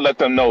 Yeah, I'm gonna let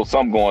them know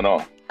something going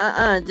on.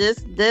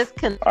 Just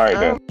disconnect. All right,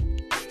 then.